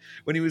movie,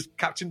 when he was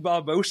Captain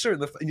Barbossa,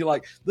 and you're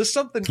like, there's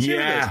something to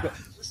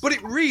this, but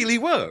it really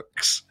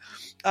works.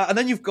 And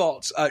then you've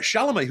got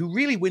Chalamet, who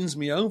really wins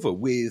me over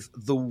with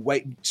the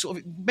weight, sort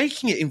of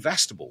making it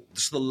investable.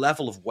 Just the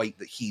level of weight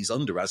that he's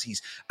under as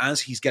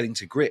he's getting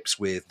to grips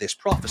with this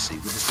prophecy,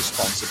 with this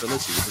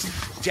responsibility, with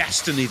this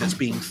destiny that's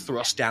being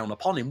thrust down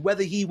upon him,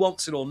 whether he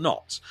wants it or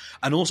not,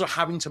 and also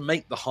having to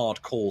make the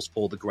hard calls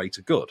for the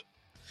greater good.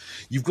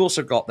 You've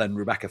also got then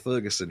Rebecca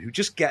Ferguson, who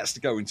just gets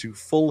to go into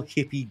full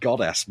hippie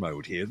goddess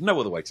mode here, no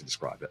other way to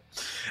describe it,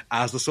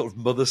 as the sort of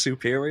mother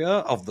superior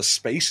of the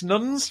space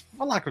nuns,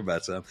 for lack of a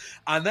better term.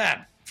 And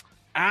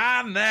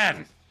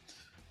then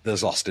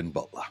there's Austin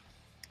Butler.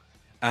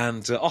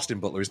 And Austin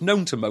Butler is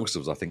known to most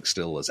of us, I think,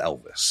 still as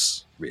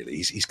Elvis, really.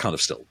 He's kind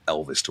of still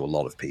Elvis to a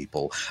lot of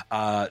people.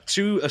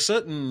 To a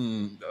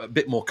certain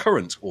bit more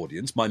current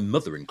audience, my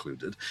mother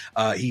included,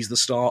 he's the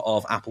star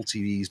of Apple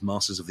TV's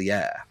Masters of the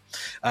Air.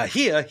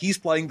 Here, he's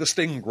playing the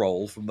Sting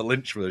role from the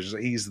Lynch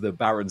version. He's the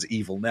Baron's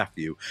evil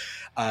nephew.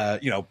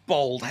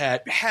 Bald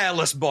head,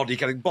 hairless body,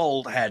 getting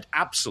bald head,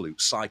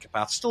 absolute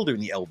psychopath, still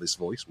doing the Elvis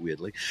voice,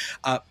 weirdly.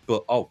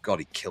 But, oh God,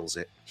 he kills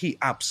it. He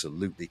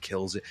absolutely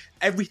kills it.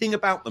 Everything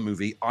about the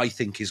movie, I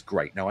think, is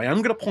great. Now, I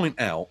am going to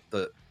point out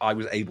that I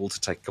was able to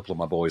take a couple of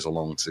my boys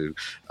along to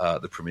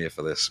the premiere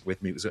for this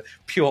with me. It was a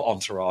pure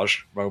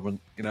entourage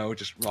moment,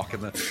 just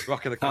rocking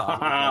the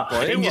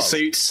car. In your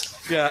suits.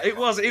 Yeah, it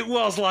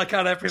was like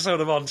an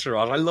episode of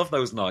Entourage. I love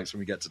those nights when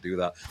we get to do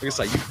that. Like I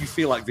say, you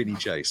feel like Vinny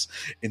Chase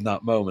in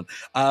that moment.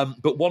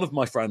 But one of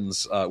my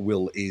friends,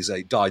 Will, is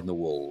a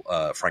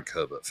dyed-in-the-wool Frank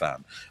Herbert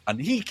fan,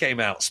 and he came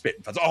out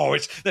spitting fans. Oh,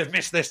 they've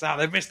missed this,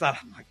 they've missed that,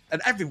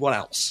 and everyone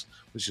else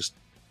was just,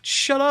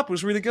 shut up, it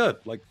was really good.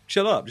 Like,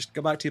 shut up, just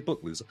go back to your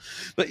book, loser.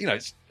 But,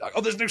 it's like,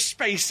 there's no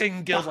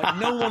spacing guild. Like,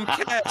 no one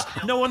cares.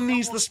 No one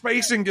needs the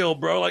spacing guild,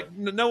 bro. Like,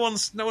 no one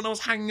else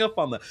hanging up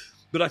on that.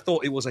 But I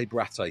thought it was a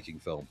breathtaking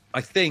film.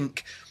 I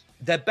think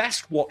they're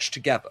best watched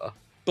together,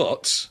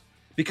 but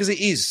because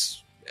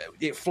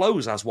it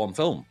flows as one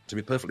film, to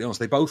be perfectly honest.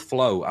 They both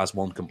flow as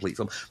one complete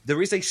film.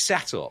 There is a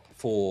setup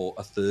for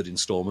a third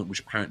installment,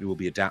 which apparently will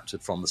be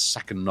adapted from the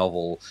second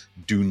novel,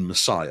 Dune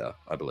Messiah,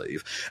 I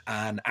believe.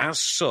 And as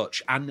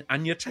such,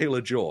 Anya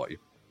Taylor-Joy,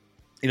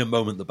 in a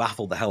moment that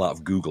baffled the hell out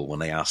of Google when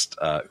they asked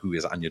who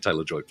is Anya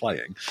Taylor-Joy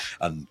playing,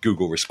 and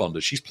Google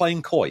responded, she's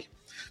playing coy,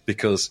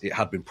 because it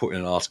had been put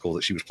in an article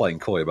that she was playing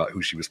coy about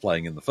who she was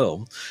playing in the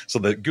film. So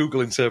that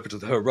Google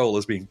interpreted her role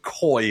as being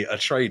Coy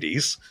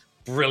Atreides.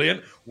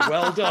 Brilliant.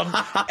 Well done.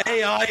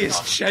 AI is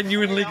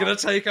genuinely going to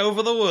take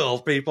over the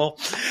world, people.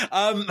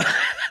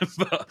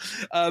 But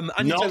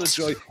Anya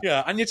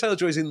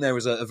Taylor-Joy's in there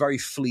as a very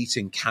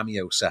fleeting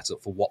cameo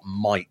setup for what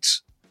might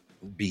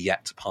be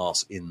yet to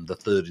pass in the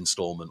third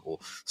installment or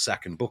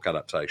second book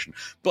adaptation.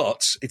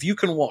 But if you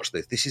can watch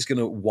this is going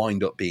to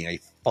wind up being a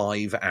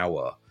 5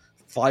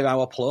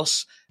 hour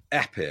plus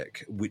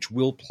epic, which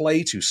will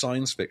play to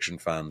science fiction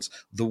fans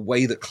the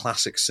way that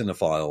classic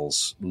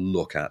cinephiles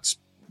look at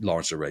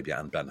Lawrence Arabia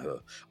and Ben-Hur.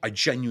 I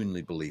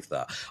genuinely believe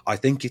that. I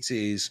think it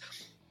is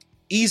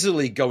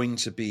easily going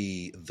to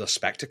be the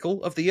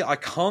spectacle of the year. I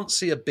can't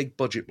see a big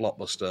budget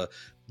blockbuster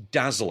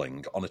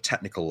dazzling on a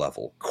technical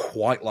level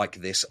quite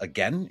like this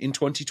again in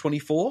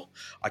 2024.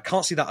 I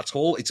can't see that at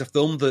all. It's a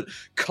film that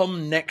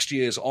come next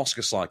year's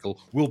Oscar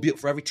cycle will be up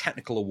for every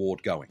technical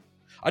award going.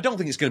 I don't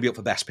think it's going to be up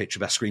for Best Picture,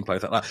 Best Screenplay,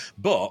 anything like that.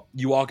 But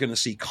you are going to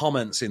see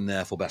comments in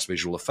there for Best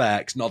Visual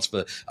Effects, nods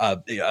for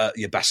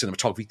your Best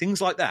Cinematography,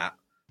 things like that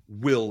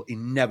will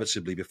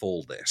inevitably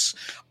befall this.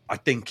 I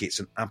think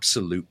it's an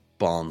absolute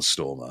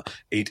barnstormer.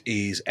 It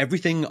is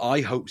everything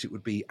I hoped it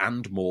would be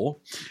and more.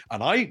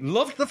 And I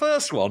loved the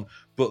first one,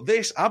 but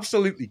this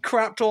absolutely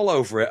crapped all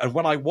over it. And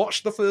when I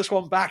watched the first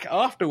one back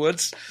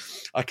afterwards,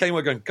 I came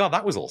away going, God,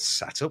 that was all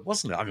set up,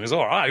 wasn't it? I mean, it was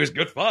all right. It was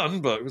good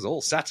fun, but it was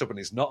all set up, and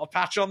it's not a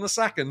patch on the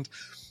second.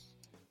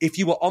 If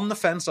you were on the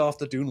fence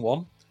after Dune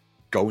 1,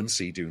 go and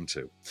see Dune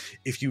 2.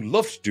 If you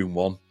loved Dune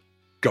 1,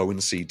 go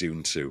and see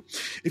Dune 2.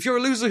 If you're a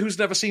loser who's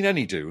never seen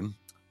any Dune,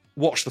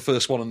 watch the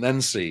first one and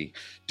then see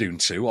Dune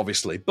 2,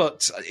 obviously.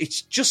 But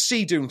it's just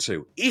see Dune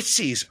 2. It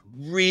is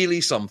really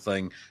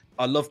something.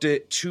 I loved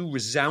it. 2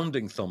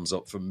 resounding thumbs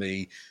up from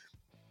me.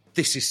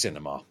 This is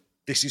cinema.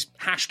 This is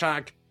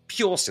hashtag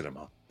pure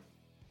cinema.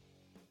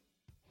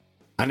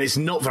 And it's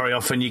not very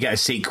often you get a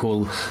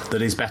sequel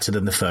that is better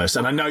than the first.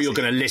 And I know you're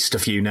going to list a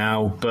few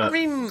now, but, I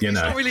mean,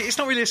 it's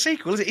not really a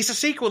sequel, is it? It's a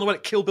sequel in the way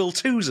that Kill Bill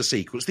 2 is a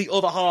sequel. It's the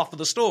other half of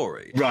the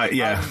story. Right,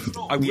 yeah.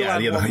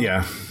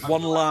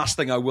 One last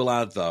thing I will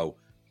add, though.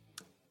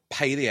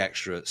 Pay the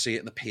extra. See it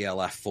in the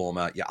PLF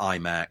format, your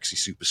IMAX, your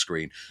super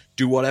screen.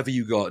 Do whatever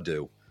you got to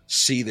do.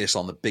 See this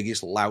on the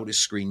biggest,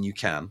 loudest screen you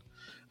can.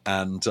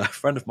 And a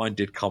friend of mine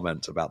did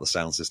comment about the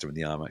sound system in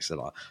the IMAX. Said,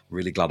 I'm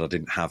really glad I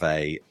didn't have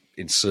a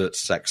insert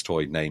sex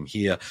toy name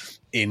here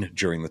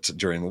during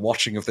the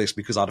watching of this,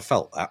 because I'd have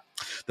felt that.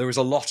 There is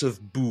a lot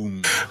of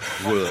boom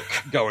work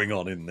going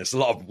on in this. A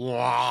lot of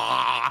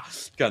wah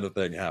kind of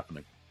thing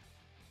happening.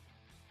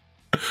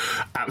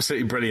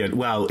 Absolutely brilliant.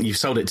 Well, you've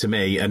sold it to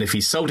me, and if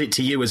he sold it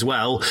to you as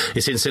well,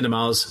 it's in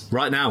cinemas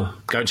right now.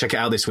 Go and check it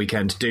out this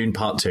weekend. Dune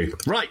Part 2.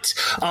 Right,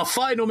 our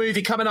final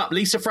movie coming up,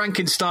 Lisa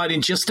Frankenstein,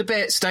 in just a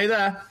bit. Stay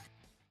there.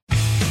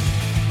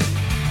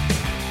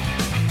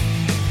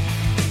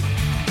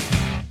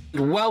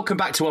 Welcome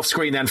back to Off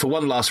Screen then for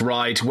one last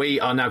ride. We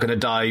are now going to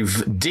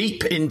dive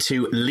deep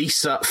into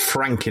Lisa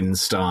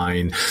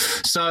Frankenstein.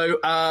 So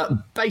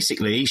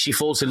basically, she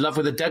falls in love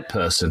with a dead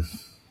person.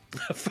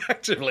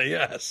 Effectively,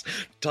 yes.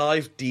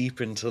 Dive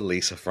deep into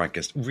Lisa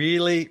Frankenstein.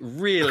 Really,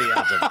 really,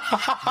 Adam.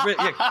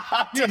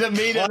 Didn't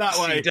mean it that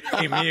way.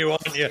 Damn you,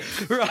 aren't you?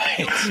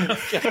 Right.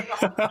 Okay.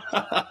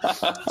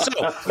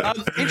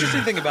 So,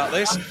 interesting thing about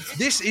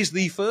this is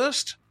the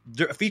first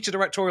feature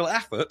directorial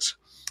effort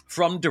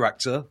from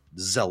director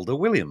Zelda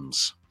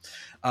Williams.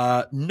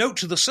 Note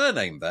to the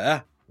surname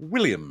there,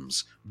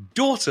 Williams,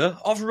 daughter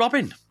of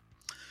Robin.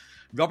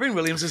 Robin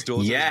Williams'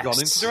 daughter has gone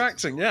into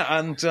directing,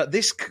 and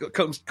this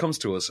comes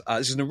to us.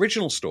 This is an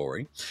original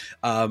story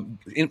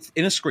in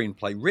a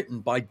screenplay written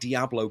by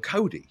Diablo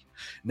Cody.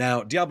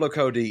 Now, Diablo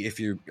Cody, if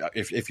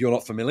you're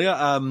not familiar,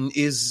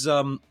 is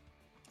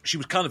she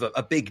was kind of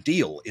a big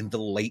deal in the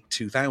late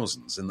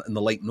 2000s, in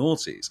the late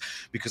noughties,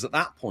 because at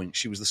that point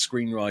she was the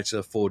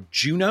screenwriter for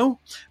Juno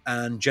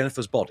and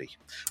Jennifer's Body,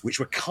 which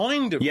were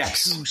kind of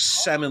two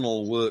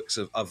seminal works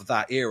of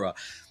that era.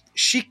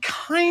 She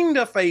kind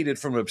of faded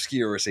from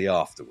obscurity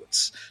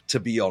afterwards, to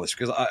be honest,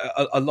 because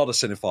a lot of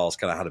cinephiles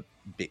kind of had a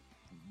bit,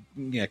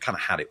 kind of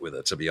had it with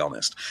her, to be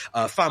honest.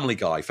 Family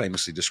Guy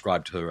famously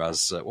described her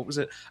as, what was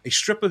it? A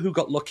stripper who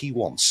got lucky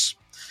once,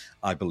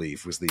 I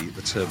believe, was the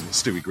term that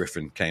Stewie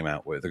Griffin came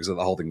out with, because the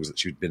whole thing was that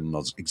she'd been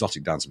an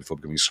exotic dancer before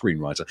becoming a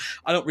screenwriter.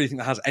 I don't really think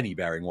that has any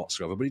bearing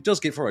whatsoever, but it does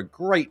give her a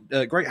great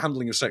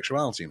handling of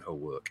sexuality in her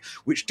work,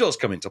 which does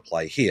come into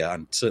play here,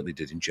 and certainly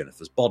did in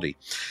Jennifer's Body.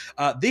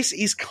 This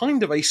is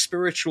kind of a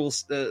spiritual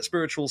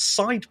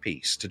side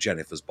piece to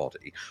Jennifer's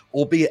Body,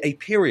 albeit a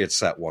period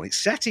set one. It's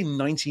set in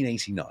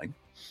 1989.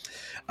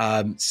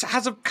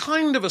 Has a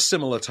kind of a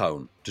similar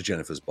tone to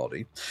Jennifer's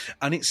Body,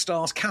 and it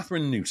stars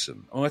Catherine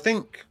Newton. And I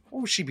think,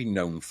 what would she be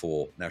known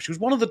for now? She was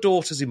one of the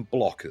daughters in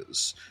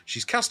Blockers.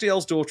 She's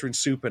Castiel's daughter in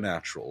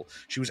Supernatural.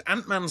 She was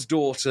Ant-Man's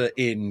daughter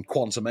in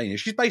Quantumania.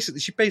 She's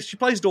basically, she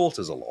plays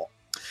daughters a lot.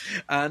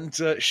 And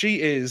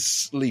she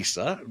is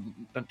Lisa,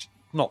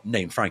 not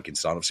named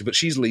Frankenstein, obviously, but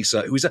she's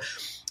Lisa, who is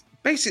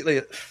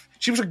basically...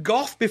 She was a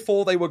goth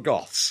before they were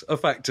goths,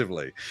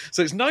 effectively.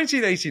 So it's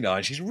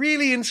 1989. She's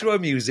really into her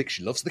music.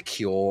 She loves The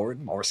Cure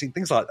and Morrissey and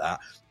things like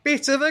that.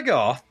 Bit of a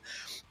goth.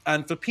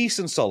 And for peace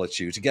and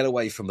solitude, to get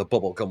away from the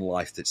bubblegum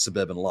life, that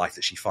suburban life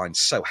that she finds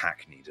so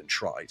hackneyed and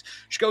tried,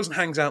 she goes and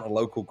hangs out in a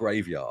local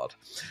graveyard,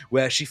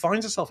 where she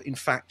finds herself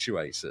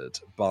infatuated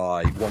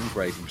by one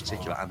grave in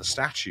particular and the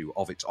statue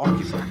of its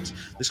occupant,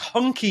 this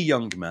hunky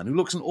young man who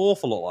looks an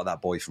awful lot like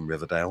that boy from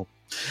Riverdale.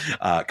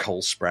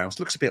 Cole Sprouse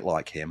looks a bit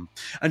like him,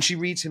 and she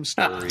reads him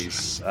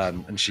stories,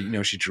 and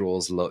she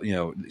draws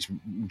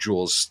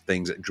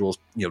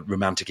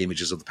romantic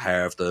images of the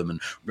pair of them,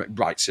 and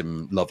writes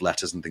him love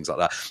letters and things like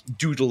that.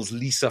 Doodles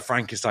Lisa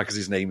Frankenstein, because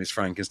his name is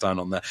Frankenstein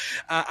on there.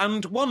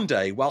 And one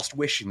day, whilst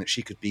wishing that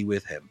she could be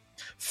with him,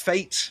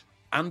 fate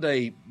and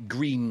a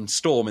green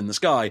storm in the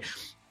sky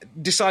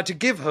decide to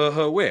give her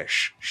her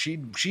wish. She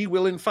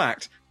will, in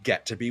fact,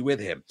 get to be with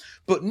him.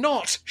 But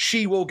not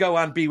she will go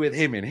and be with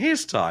him in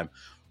his time.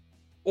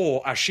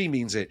 Or, as she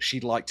means it,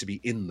 she'd like to be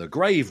in the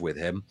grave with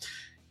him.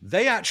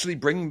 They actually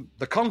bring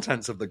the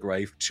contents of the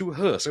grave to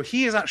her. So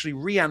he is actually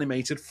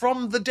reanimated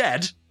from the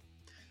dead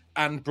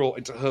and brought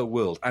into her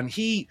world. And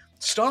he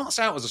starts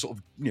out as a sort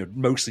of,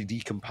 mostly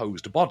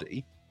decomposed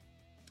body,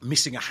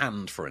 missing a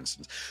hand, for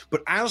instance.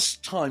 But as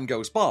time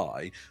goes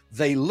by,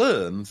 they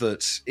learn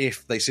that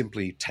if they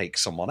simply take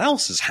someone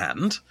else's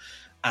hand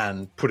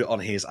and put it on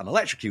his and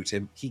electrocute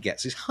him, he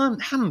gets his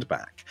hand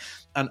back.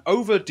 And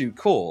over due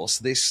course,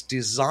 this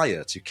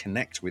desire to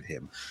connect with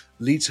him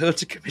leads her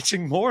to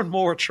committing more and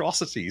more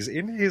atrocities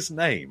in his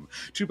name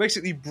to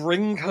basically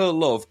bring her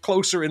love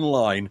closer in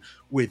line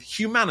with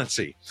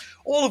humanity.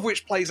 All of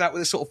which plays out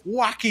with this sort of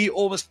wacky,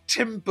 almost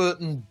Tim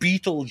Burton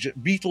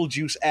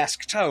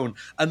Beetlejuice-esque tone,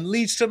 and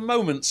leads to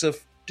moments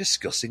of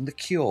discussing The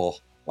Cure,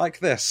 like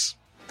this.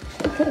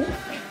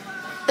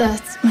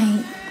 That's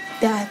my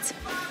dad's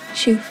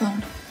shoe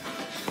phone.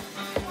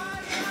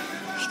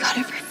 We got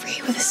it for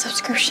free with a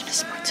subscription to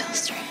Sports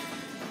Illustrated.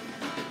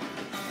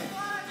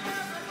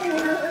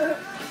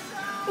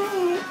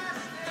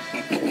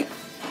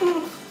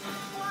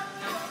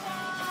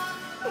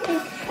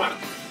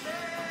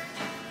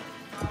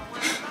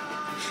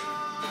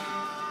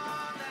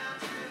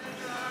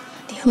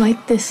 Do you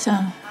like this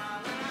song?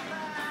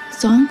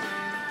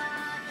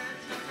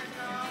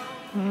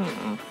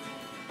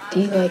 Do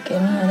you like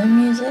any other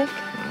music?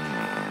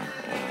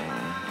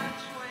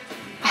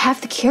 I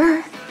have The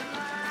Cure.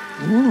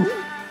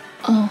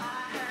 Oh,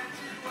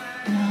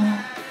 no.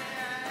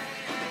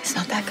 It's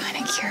not that kind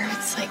of cure.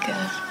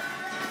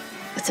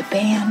 It's a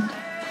band.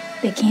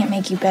 They can't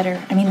make you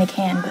better. I mean, they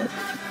can, but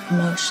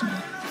emotional.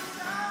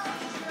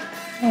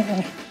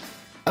 Okay.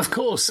 Of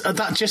course,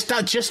 that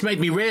just made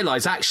me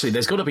realise, actually,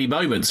 there's got to be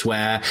moments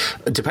where,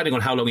 depending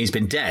on how long he's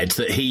been dead,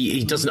 that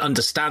he doesn't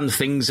understand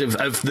things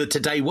of the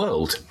today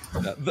world.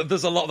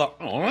 There's a lot of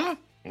that...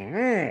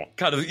 a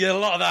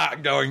lot of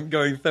that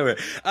going through it.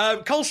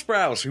 Cole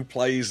Sprouse, who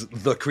plays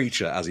the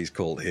creature, as he's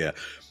called here.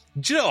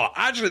 Do you know what?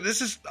 Actually,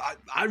 this is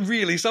I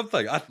really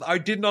something. I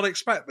did not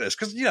expect this,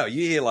 because you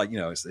hear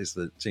it's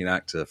the teen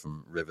actor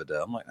from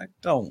Riverdale. I'm like, I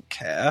don't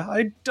care.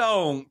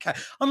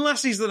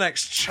 Unless he's the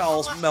next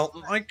Charles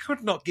Melton, I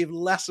could not give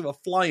less of a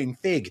flying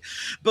fig.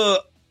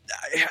 But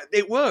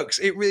it works.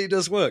 It really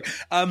does work.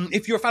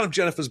 If you're a fan of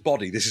Jennifer's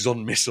Body, this is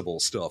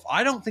unmissable stuff.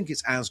 I don't think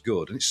it's as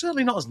good, and it's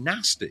certainly not as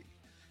nasty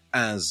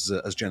as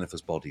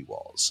Jennifer's Body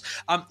was.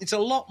 It's a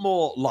lot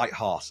more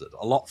lighthearted,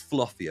 a lot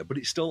fluffier, but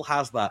it still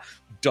has that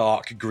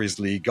dark,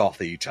 grisly,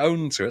 gothy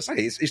tone to it.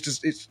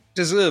 It's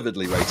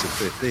deservedly rated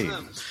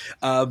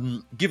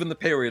 15. Given the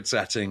period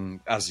setting,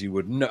 as you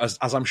would know,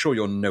 as I'm sure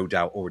you're no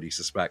doubt already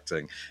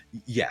suspecting,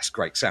 yes,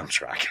 great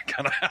soundtrack,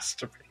 kind of has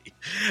to be.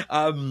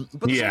 But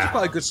there's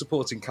quite a good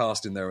supporting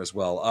cast in there as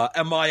well.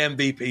 And my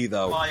MVP,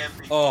 though,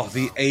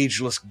 the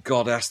ageless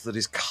goddess that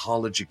is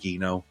Carla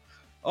Gugino.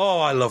 Oh,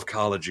 I love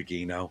Carla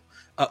Gugino.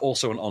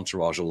 Also an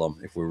Entourage alum,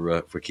 if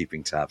we're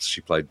keeping tabs.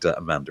 She played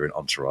Amanda in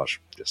Entourage.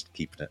 Just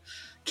keeping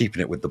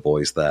it with the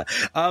boys there.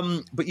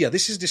 But yeah,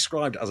 this is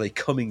described as a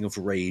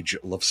coming-of-age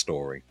love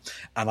story.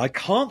 And I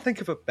can't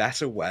think of a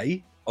better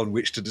way on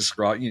which to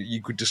describe...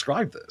 You could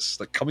describe this,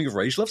 like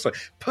coming-of-age love story.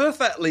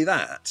 Perfectly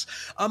that.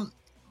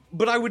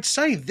 But I would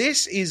say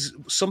this is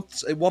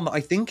one that I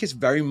think is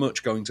very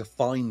much going to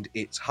find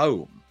its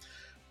home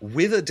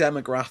with a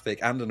demographic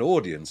and an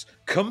audience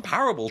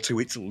comparable to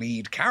its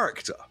lead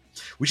character,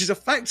 which is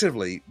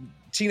effectively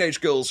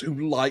teenage girls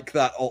who like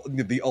that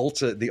the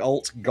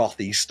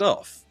alt-gothy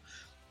stuff.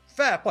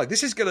 Fair play.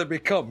 This is going to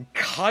become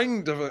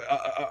kind of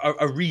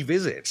a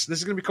revisit. This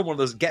is going to become one of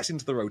those gets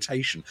into the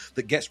rotation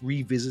that gets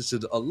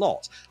revisited a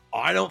lot.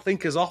 I don't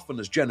think as often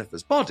as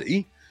Jennifer's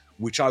Body,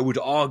 which I would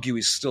argue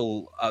is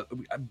still,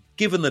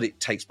 given that it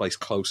takes place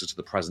closer to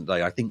the present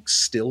day, I think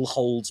still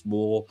holds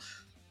more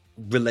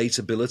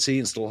relatability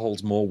and still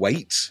holds more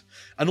weight.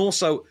 And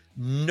also,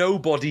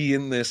 nobody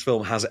in this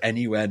film has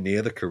anywhere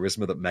near the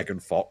charisma that Megan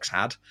Fox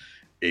had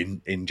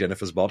in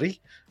Jennifer's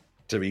Body,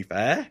 to be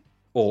fair.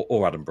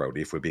 Or Adam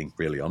Brody, if we're being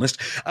really honest.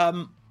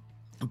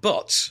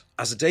 But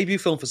as a debut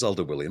film for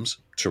Zelda Williams,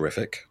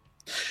 terrific.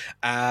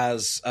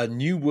 As a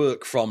new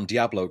work from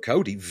Diablo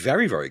Cody,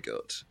 very, very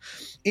good.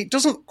 It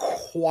doesn't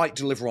quite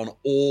deliver on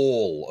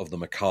all of the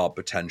macabre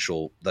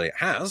potential that it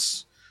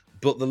has,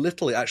 but the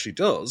little it actually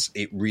does,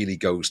 it really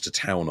goes to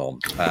town on,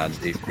 and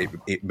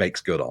it makes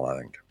good on, I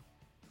think.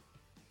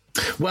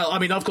 Well, I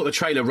mean, I've got the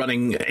trailer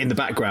running in the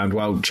background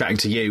while chatting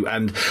to you,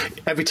 and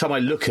every time I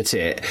look at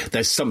it,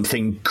 there's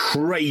something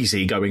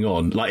crazy going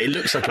on. Like, it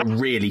looks like a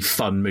really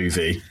fun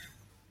movie.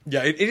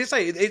 Yeah, it is.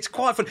 It's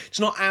quite fun. It's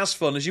not as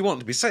fun as you want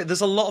it to be.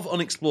 There's a lot of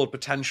unexplored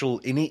potential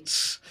in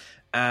it,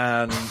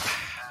 and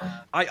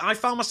I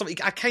found myself...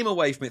 I came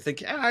away from it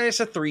thinking, it's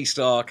a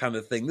 3-star kind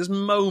of thing. There's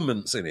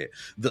moments in it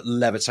that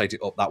levitate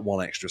it up that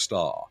one extra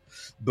star.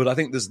 But I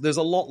think there's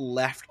a lot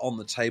left on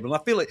the table. And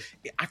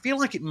I feel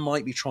like it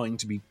might be trying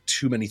to be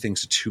too many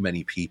things to too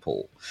many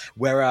people.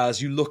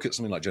 Whereas you look at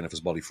something like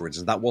Jennifer's Body, for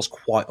instance, that was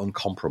quite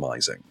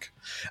uncompromising.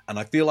 And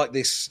I feel like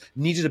this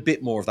needed a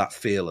bit more of that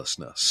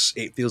fearlessness.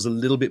 It feels a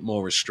little bit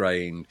more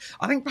restrained.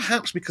 I think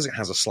perhaps because it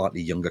has a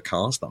slightly younger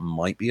cast, that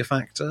might be a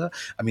factor.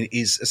 I mean,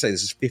 this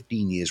is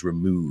 15 years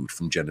removed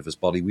from Jennifer's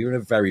Body. We're in a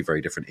very, very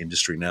different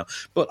industry now.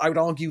 But I would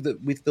argue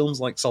that with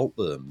films like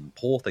Saltburn,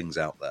 Poor Things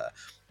out there,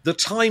 the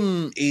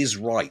time is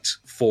right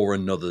for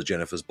another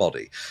Jennifer's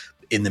Body.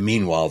 In the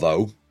meanwhile,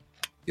 though,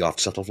 you'll have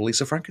to settle for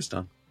Lisa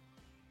Frankenstein.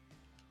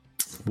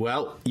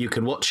 Well, you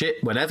can watch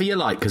it whenever you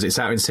like because it's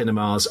out in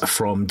cinemas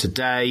from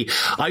today.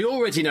 I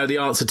already know the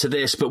answer to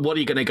this, but what are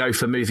you going to go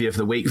for movie of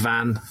the week,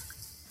 Van?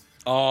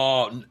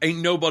 Oh,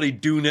 ain't nobody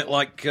doing it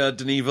like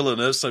Denis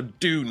Villeneuve, so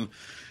Dune.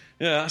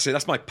 Yeah,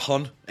 that's my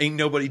pun. Ain't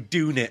nobody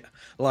doing it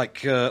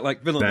like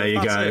Villeneuve. There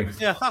you go. It.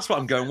 Yeah, that's what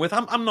I'm going with.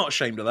 I'm not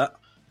ashamed of that.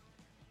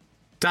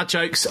 Dad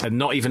jokes and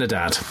not even a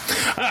dad.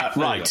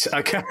 Right,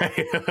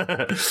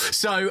 okay.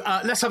 So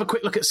let's have a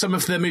quick look at some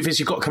of the movies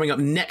you've got coming up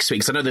next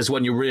week, because I know there's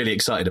one you're really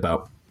excited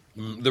about.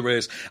 There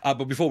is.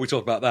 But before we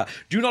talk about that,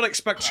 do not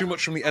expect too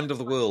much from The End of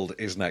the World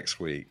is next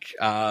week.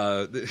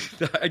 I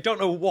don't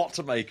know what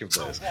to make of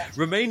this.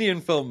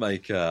 Romanian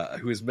filmmaker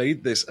who has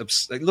made this,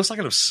 it looks like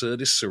an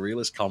absurdist,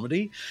 surrealist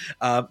comedy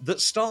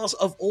that stars,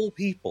 of all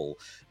people,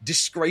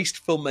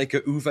 disgraced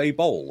filmmaker Uwe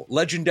Boll,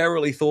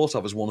 legendarily thought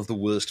of as one of the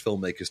worst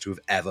filmmakers to have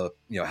ever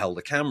held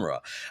a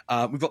camera.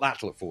 We've got that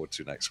to look forward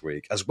to next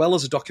week, as well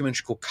as a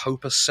documentary called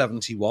Copa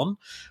 71,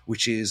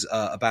 which is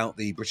about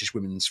the British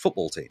women's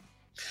football team,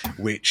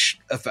 which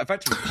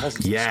effectively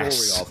posits the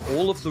story of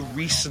all of the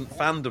recent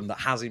fandom that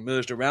has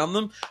emerged around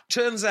them.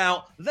 Turns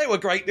out they were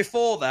great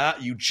before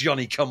that, you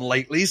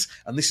Johnny-come-latelys,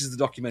 and this is the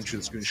documentary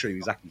that's going to show you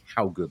exactly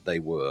how good they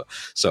were.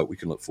 So we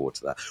can look forward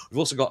to that. We've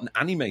also got an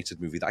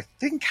animated movie that I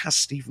think has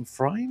Stephen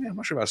Fry. I'm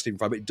not sure about Stephen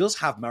Fry, but it does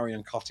have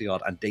Marion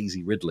Cotillard and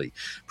Daisy Ridley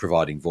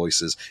providing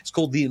voices. It's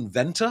called The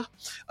Inventor,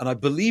 and I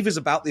believe is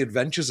about the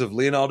adventures of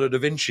Leonardo da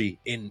Vinci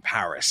in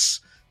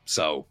Paris.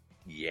 So...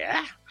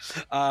 yeah.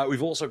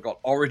 We've also got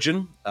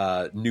Origin,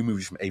 new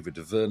movie from Ava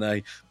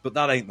DuVernay, but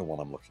that ain't the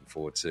one I'm looking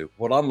forward to.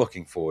 What I'm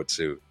looking forward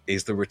to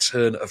is the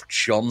return of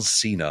John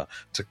Cena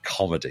to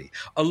comedy,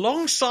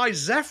 alongside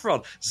Zac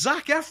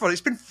Efron.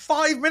 It's been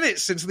 5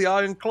 minutes since The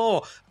Iron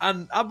Claw,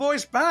 and our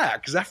boy's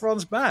back.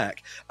 Zefron's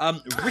back.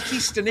 Ricky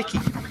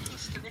Stenicki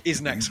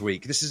is next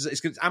week.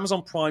 It's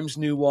Amazon Prime's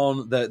new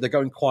one. They're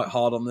going quite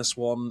hard on this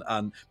one,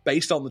 and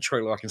based on the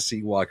trailer, I can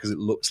see why, because it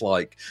looks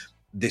like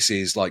this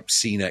is like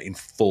Cena in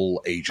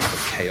full Agent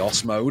of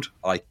Chaos mode.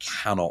 I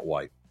cannot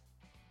wait.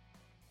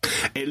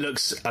 It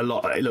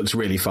looks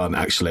really fun,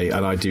 actually,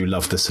 and I do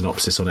love the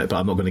synopsis on it, but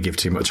I'm not going to give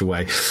too much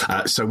away.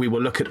 So we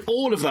will look at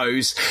all of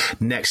those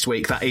next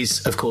week. That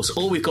is, of course,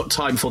 all we've got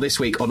time for this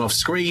week on Off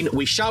Screen.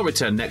 We shall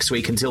return next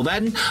week. Until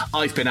then,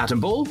 I've been Adam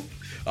Ball.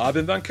 I've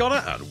been Van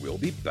Connor, and we'll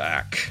be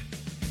back.